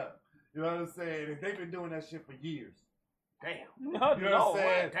chained up. You know what I'm saying? And they've been doing that shit for years. Damn. You know what I'm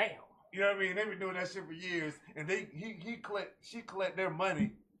saying? Damn. You know what I mean? They've been doing that shit for years, and she collect their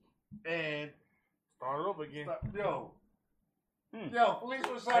money, and Start it over again. Yo, Felicia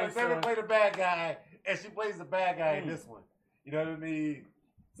Rashad never played a bad guy, and she plays the bad guy in this one. You know what I mean?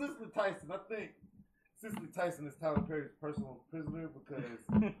 Cicely Tyson, I think Cicely Tyson is Tyler Perry's personal prisoner because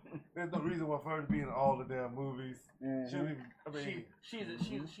there's no reason why for her to be in all the damn movies. She's a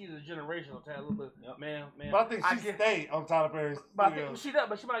generational talent, a little bit. Yep. Man. But I think she stayed on Tyler Perry's. But I think she does.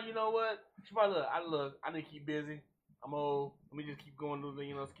 But she might, you know what? She might look. I need to keep busy. I'm old. Let me just keep going to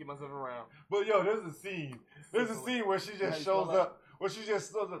the, keep myself around. But yo, there's a scene. There's a scene where she just shows up.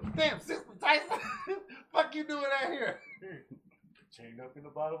 Damn, Cicely Tyson, fuck you doing out here? Chained up in the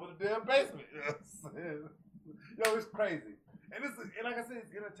bottom of the damn basement. You know what I'm saying? Yo, it's crazy, and like I said,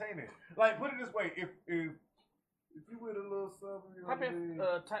 it's entertaining. Like, put it this way: if you with a little something, you know what I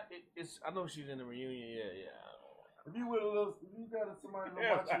mean? I know she's in the reunion. Yeah. If you got somebody to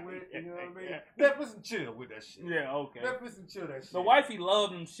watch it with, you know what I mean? Netflix and chill with that shit. Yeah, okay. Netflix and chill that shit. The wifey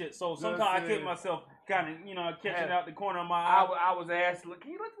loved them shit, so sometimes I get myself kind of, catching out the corner of my eye. I was asked, look,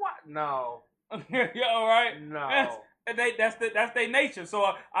 can you let's watch? No. Yeah, all right. No. That's their nature. So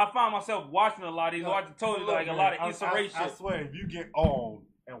I find myself watching a lot of these. I told you like a lot of inspiration. I swear, if you get on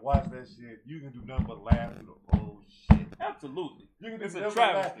and watch that shit, you can do nothing but laugh through the whole shit. Absolutely. You can it's do a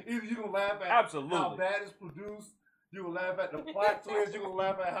travesty. Either you can laugh at how bad it's produced. You gonna laugh at the plot twist. You gonna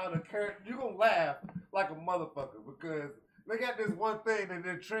laugh at how the character. You gonna laugh like a motherfucker because they got this one thing that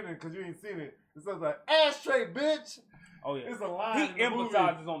they're trending because you ain't seen it. It says like ashtray, bitch. Oh yeah, it's a line. He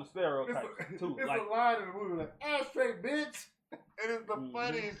emphasizes on the stereotypes too. It's a line in the movie like ashtray, bitch, and it's the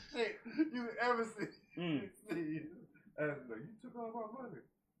funniest shit you ever see. And like, you took all my money.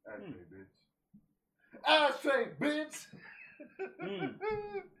 Ashtray, bitch. Ashtray, bitch.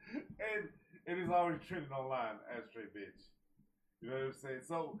 And it's already trending online, ashtray bitch. You know what I'm saying?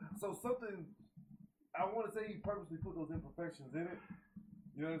 So something, I want to say he purposely put those imperfections in it.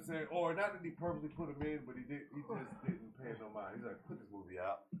 You know what I'm saying? Or not that he purposely put them in, but he just didn't pay no mind. He's like, put this movie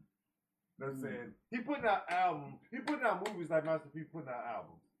out. You know what I'm saying? He putting out albums. He putting out movies like Master P putting out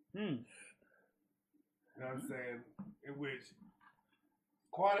albums. You know what I'm saying? In which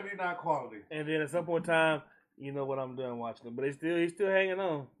quantity, not quality. And then at some point in time, you know what, I'm done watching it, but he's still hanging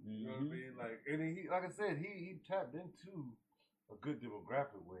on. You know what I mean? Like, and he, like I said, he tapped into a good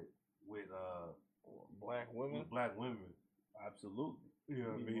demographic with black women. With black women. Absolutely. You know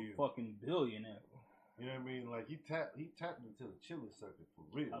what I mean? A fucking billionaire. You know what I mean? Like he tapped into the chilling circuit for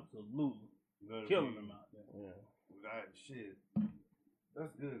real. Absolutely. You know what Killing I mean? them out there. Yeah. Shit.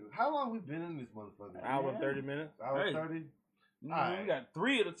 That's good. How long we been in this motherfucker? An hour and 30 minutes. Hour 30? We got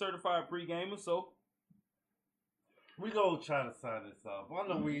 3 of the certified pre-gamers, so we gonna try to sign this off. I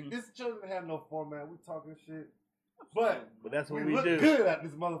know this show doesn't have no format. We talking shit. But that's what we look do. Good at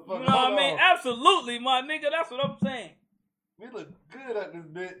this motherfucker. You know what I mean? Absolutely, my nigga. That's what I'm saying. We look good at this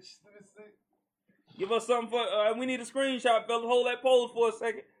bitch. Let me see. Give us something for. We need a screenshot, fellas. Hold that pose for a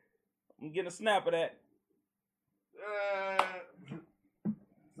second. I'm getting a snap of that.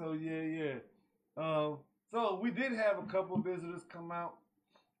 So yeah. So we did have a couple of visitors come out.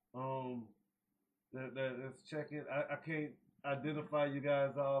 Let's check it. I can't identify you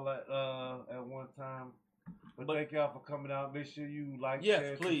guys all at one time. But thank y'all for coming out. Make sure you like,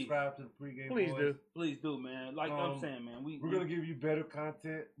 share, subscribe to the PreGame Boys. Please do, man. Like I'm saying, man. We're gonna give you better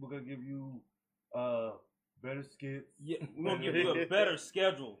content. We're gonna give you better skits. Yeah, we're gonna give you a better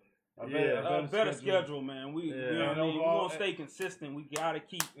schedule. A better schedule, man. We gonna stay consistent. We gotta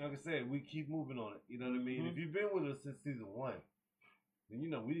keep. Like I said, we keep moving on it. You know what I mean? If you've been with us since season 1, then you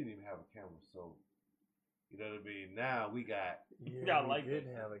know we didn't even have a camera, so. You know what I mean? Now we got. Yeah, we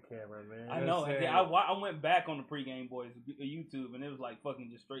didn't have a camera, man. I know. I went back on the PreGame Boys YouTube, and it was like fucking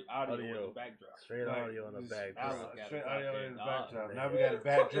just straight audio in the backdrop. Straight audio in the backdrop. Straight audio in the backdrop. Now we got a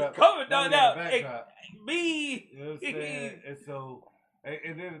backdrop. It's coming down now. Hey, me. You know what I'm saying? And so,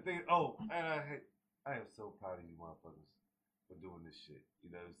 and then the thing. Oh, and I am so proud of you, motherfuckers, for doing this shit.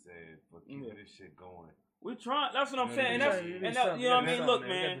 You know what I'm saying? For keeping this shit going. We're trying. That's what I'm saying. And that's, you know what I mean? Look,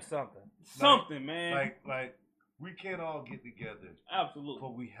 man. Something, man. Like, we can't all get together. Absolutely.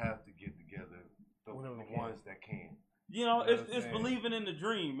 But we have to get together. The ones that can. You know, it's believing in the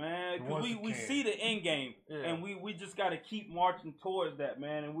dream, man. Because we see the end game, and we just got to keep marching towards that,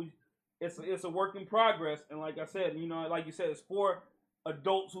 man. And it's a work in progress. And like I said, you know, like you said, it's for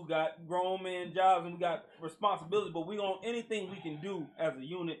adults who got grown man jobs and we got responsibilities. But we anything we can do as a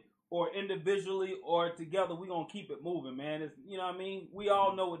unit or individually or together, we gonna keep it moving, man. It's, you know what I mean? We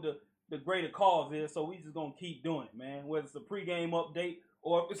all know what the greater cause is, so we just gonna keep doing it, man. Whether it's a pregame update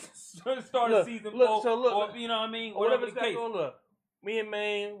or if it's start of season 4, or you know what I mean, whatever the the case. Look, me and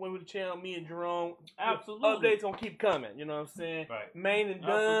Maine, when we the channel, me and Jerome, Absolutely. updates gonna keep coming. You know what I'm saying? Right. Maine and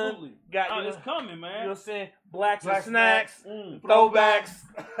Dunn Absolutely. got It's coming, man. You know what I'm saying? Blacks and Black snacks, Mm. throwbacks.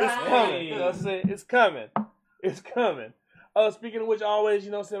 It's Hey. coming. You know what I'm saying? It's coming. It's coming. Speaking of which, always,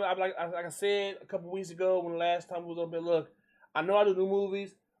 you know what I'm saying? Like I said a couple weeks ago when the last time we was up there, look, I know I do new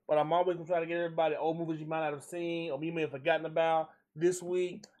movies, but I'm always gonna try to get everybody old movies you might not have seen or you may have forgotten about. This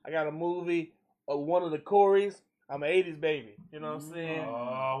week, I got a movie of one of the Coreys. I'm an 80s baby. You know what I'm saying?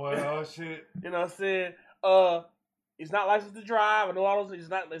 Oh, well, shit. You know what I'm saying? It's not License to Drive. I know all those. It's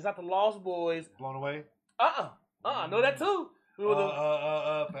not the Lost Boys. Blown Away? Know that too.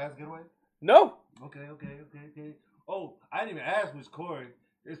 Fast Getaway? No. Okay. Oh, I didn't even ask which Corey.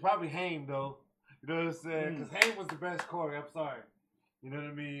 It's probably Haim, though. You know what I'm saying? Because Haim was the best Corey. I'm sorry. You know what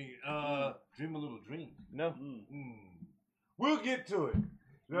I mean? Dream a Little Dream. No. We'll get to it.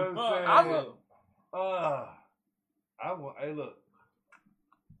 You know what I'm saying? I will. I will. Hey, look.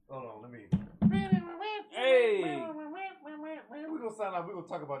 Hold on, let me. Hey. We're gonna sign off. We're gonna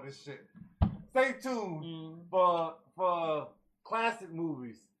talk about this shit. Stay tuned for classic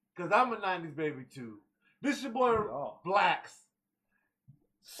movies. Cause I'm a 90s baby too. This is your boy Blacks.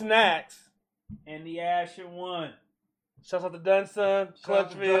 Snacks. And the Asher one. Shouts out to Dunson,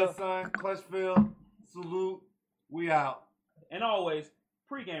 Clutchville. Clutchville. Salute. We out. And always,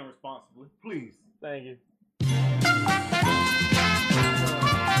 pregame responsibly. Please. Thank you.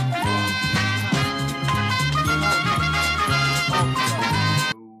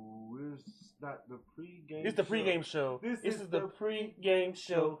 It's not the pregame. It's the pregame show. This is the pregame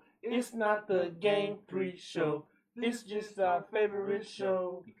show. It's not the game pre-show. It's just our favorite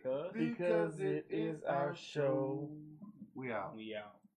show. Because it is our show. We out. We out.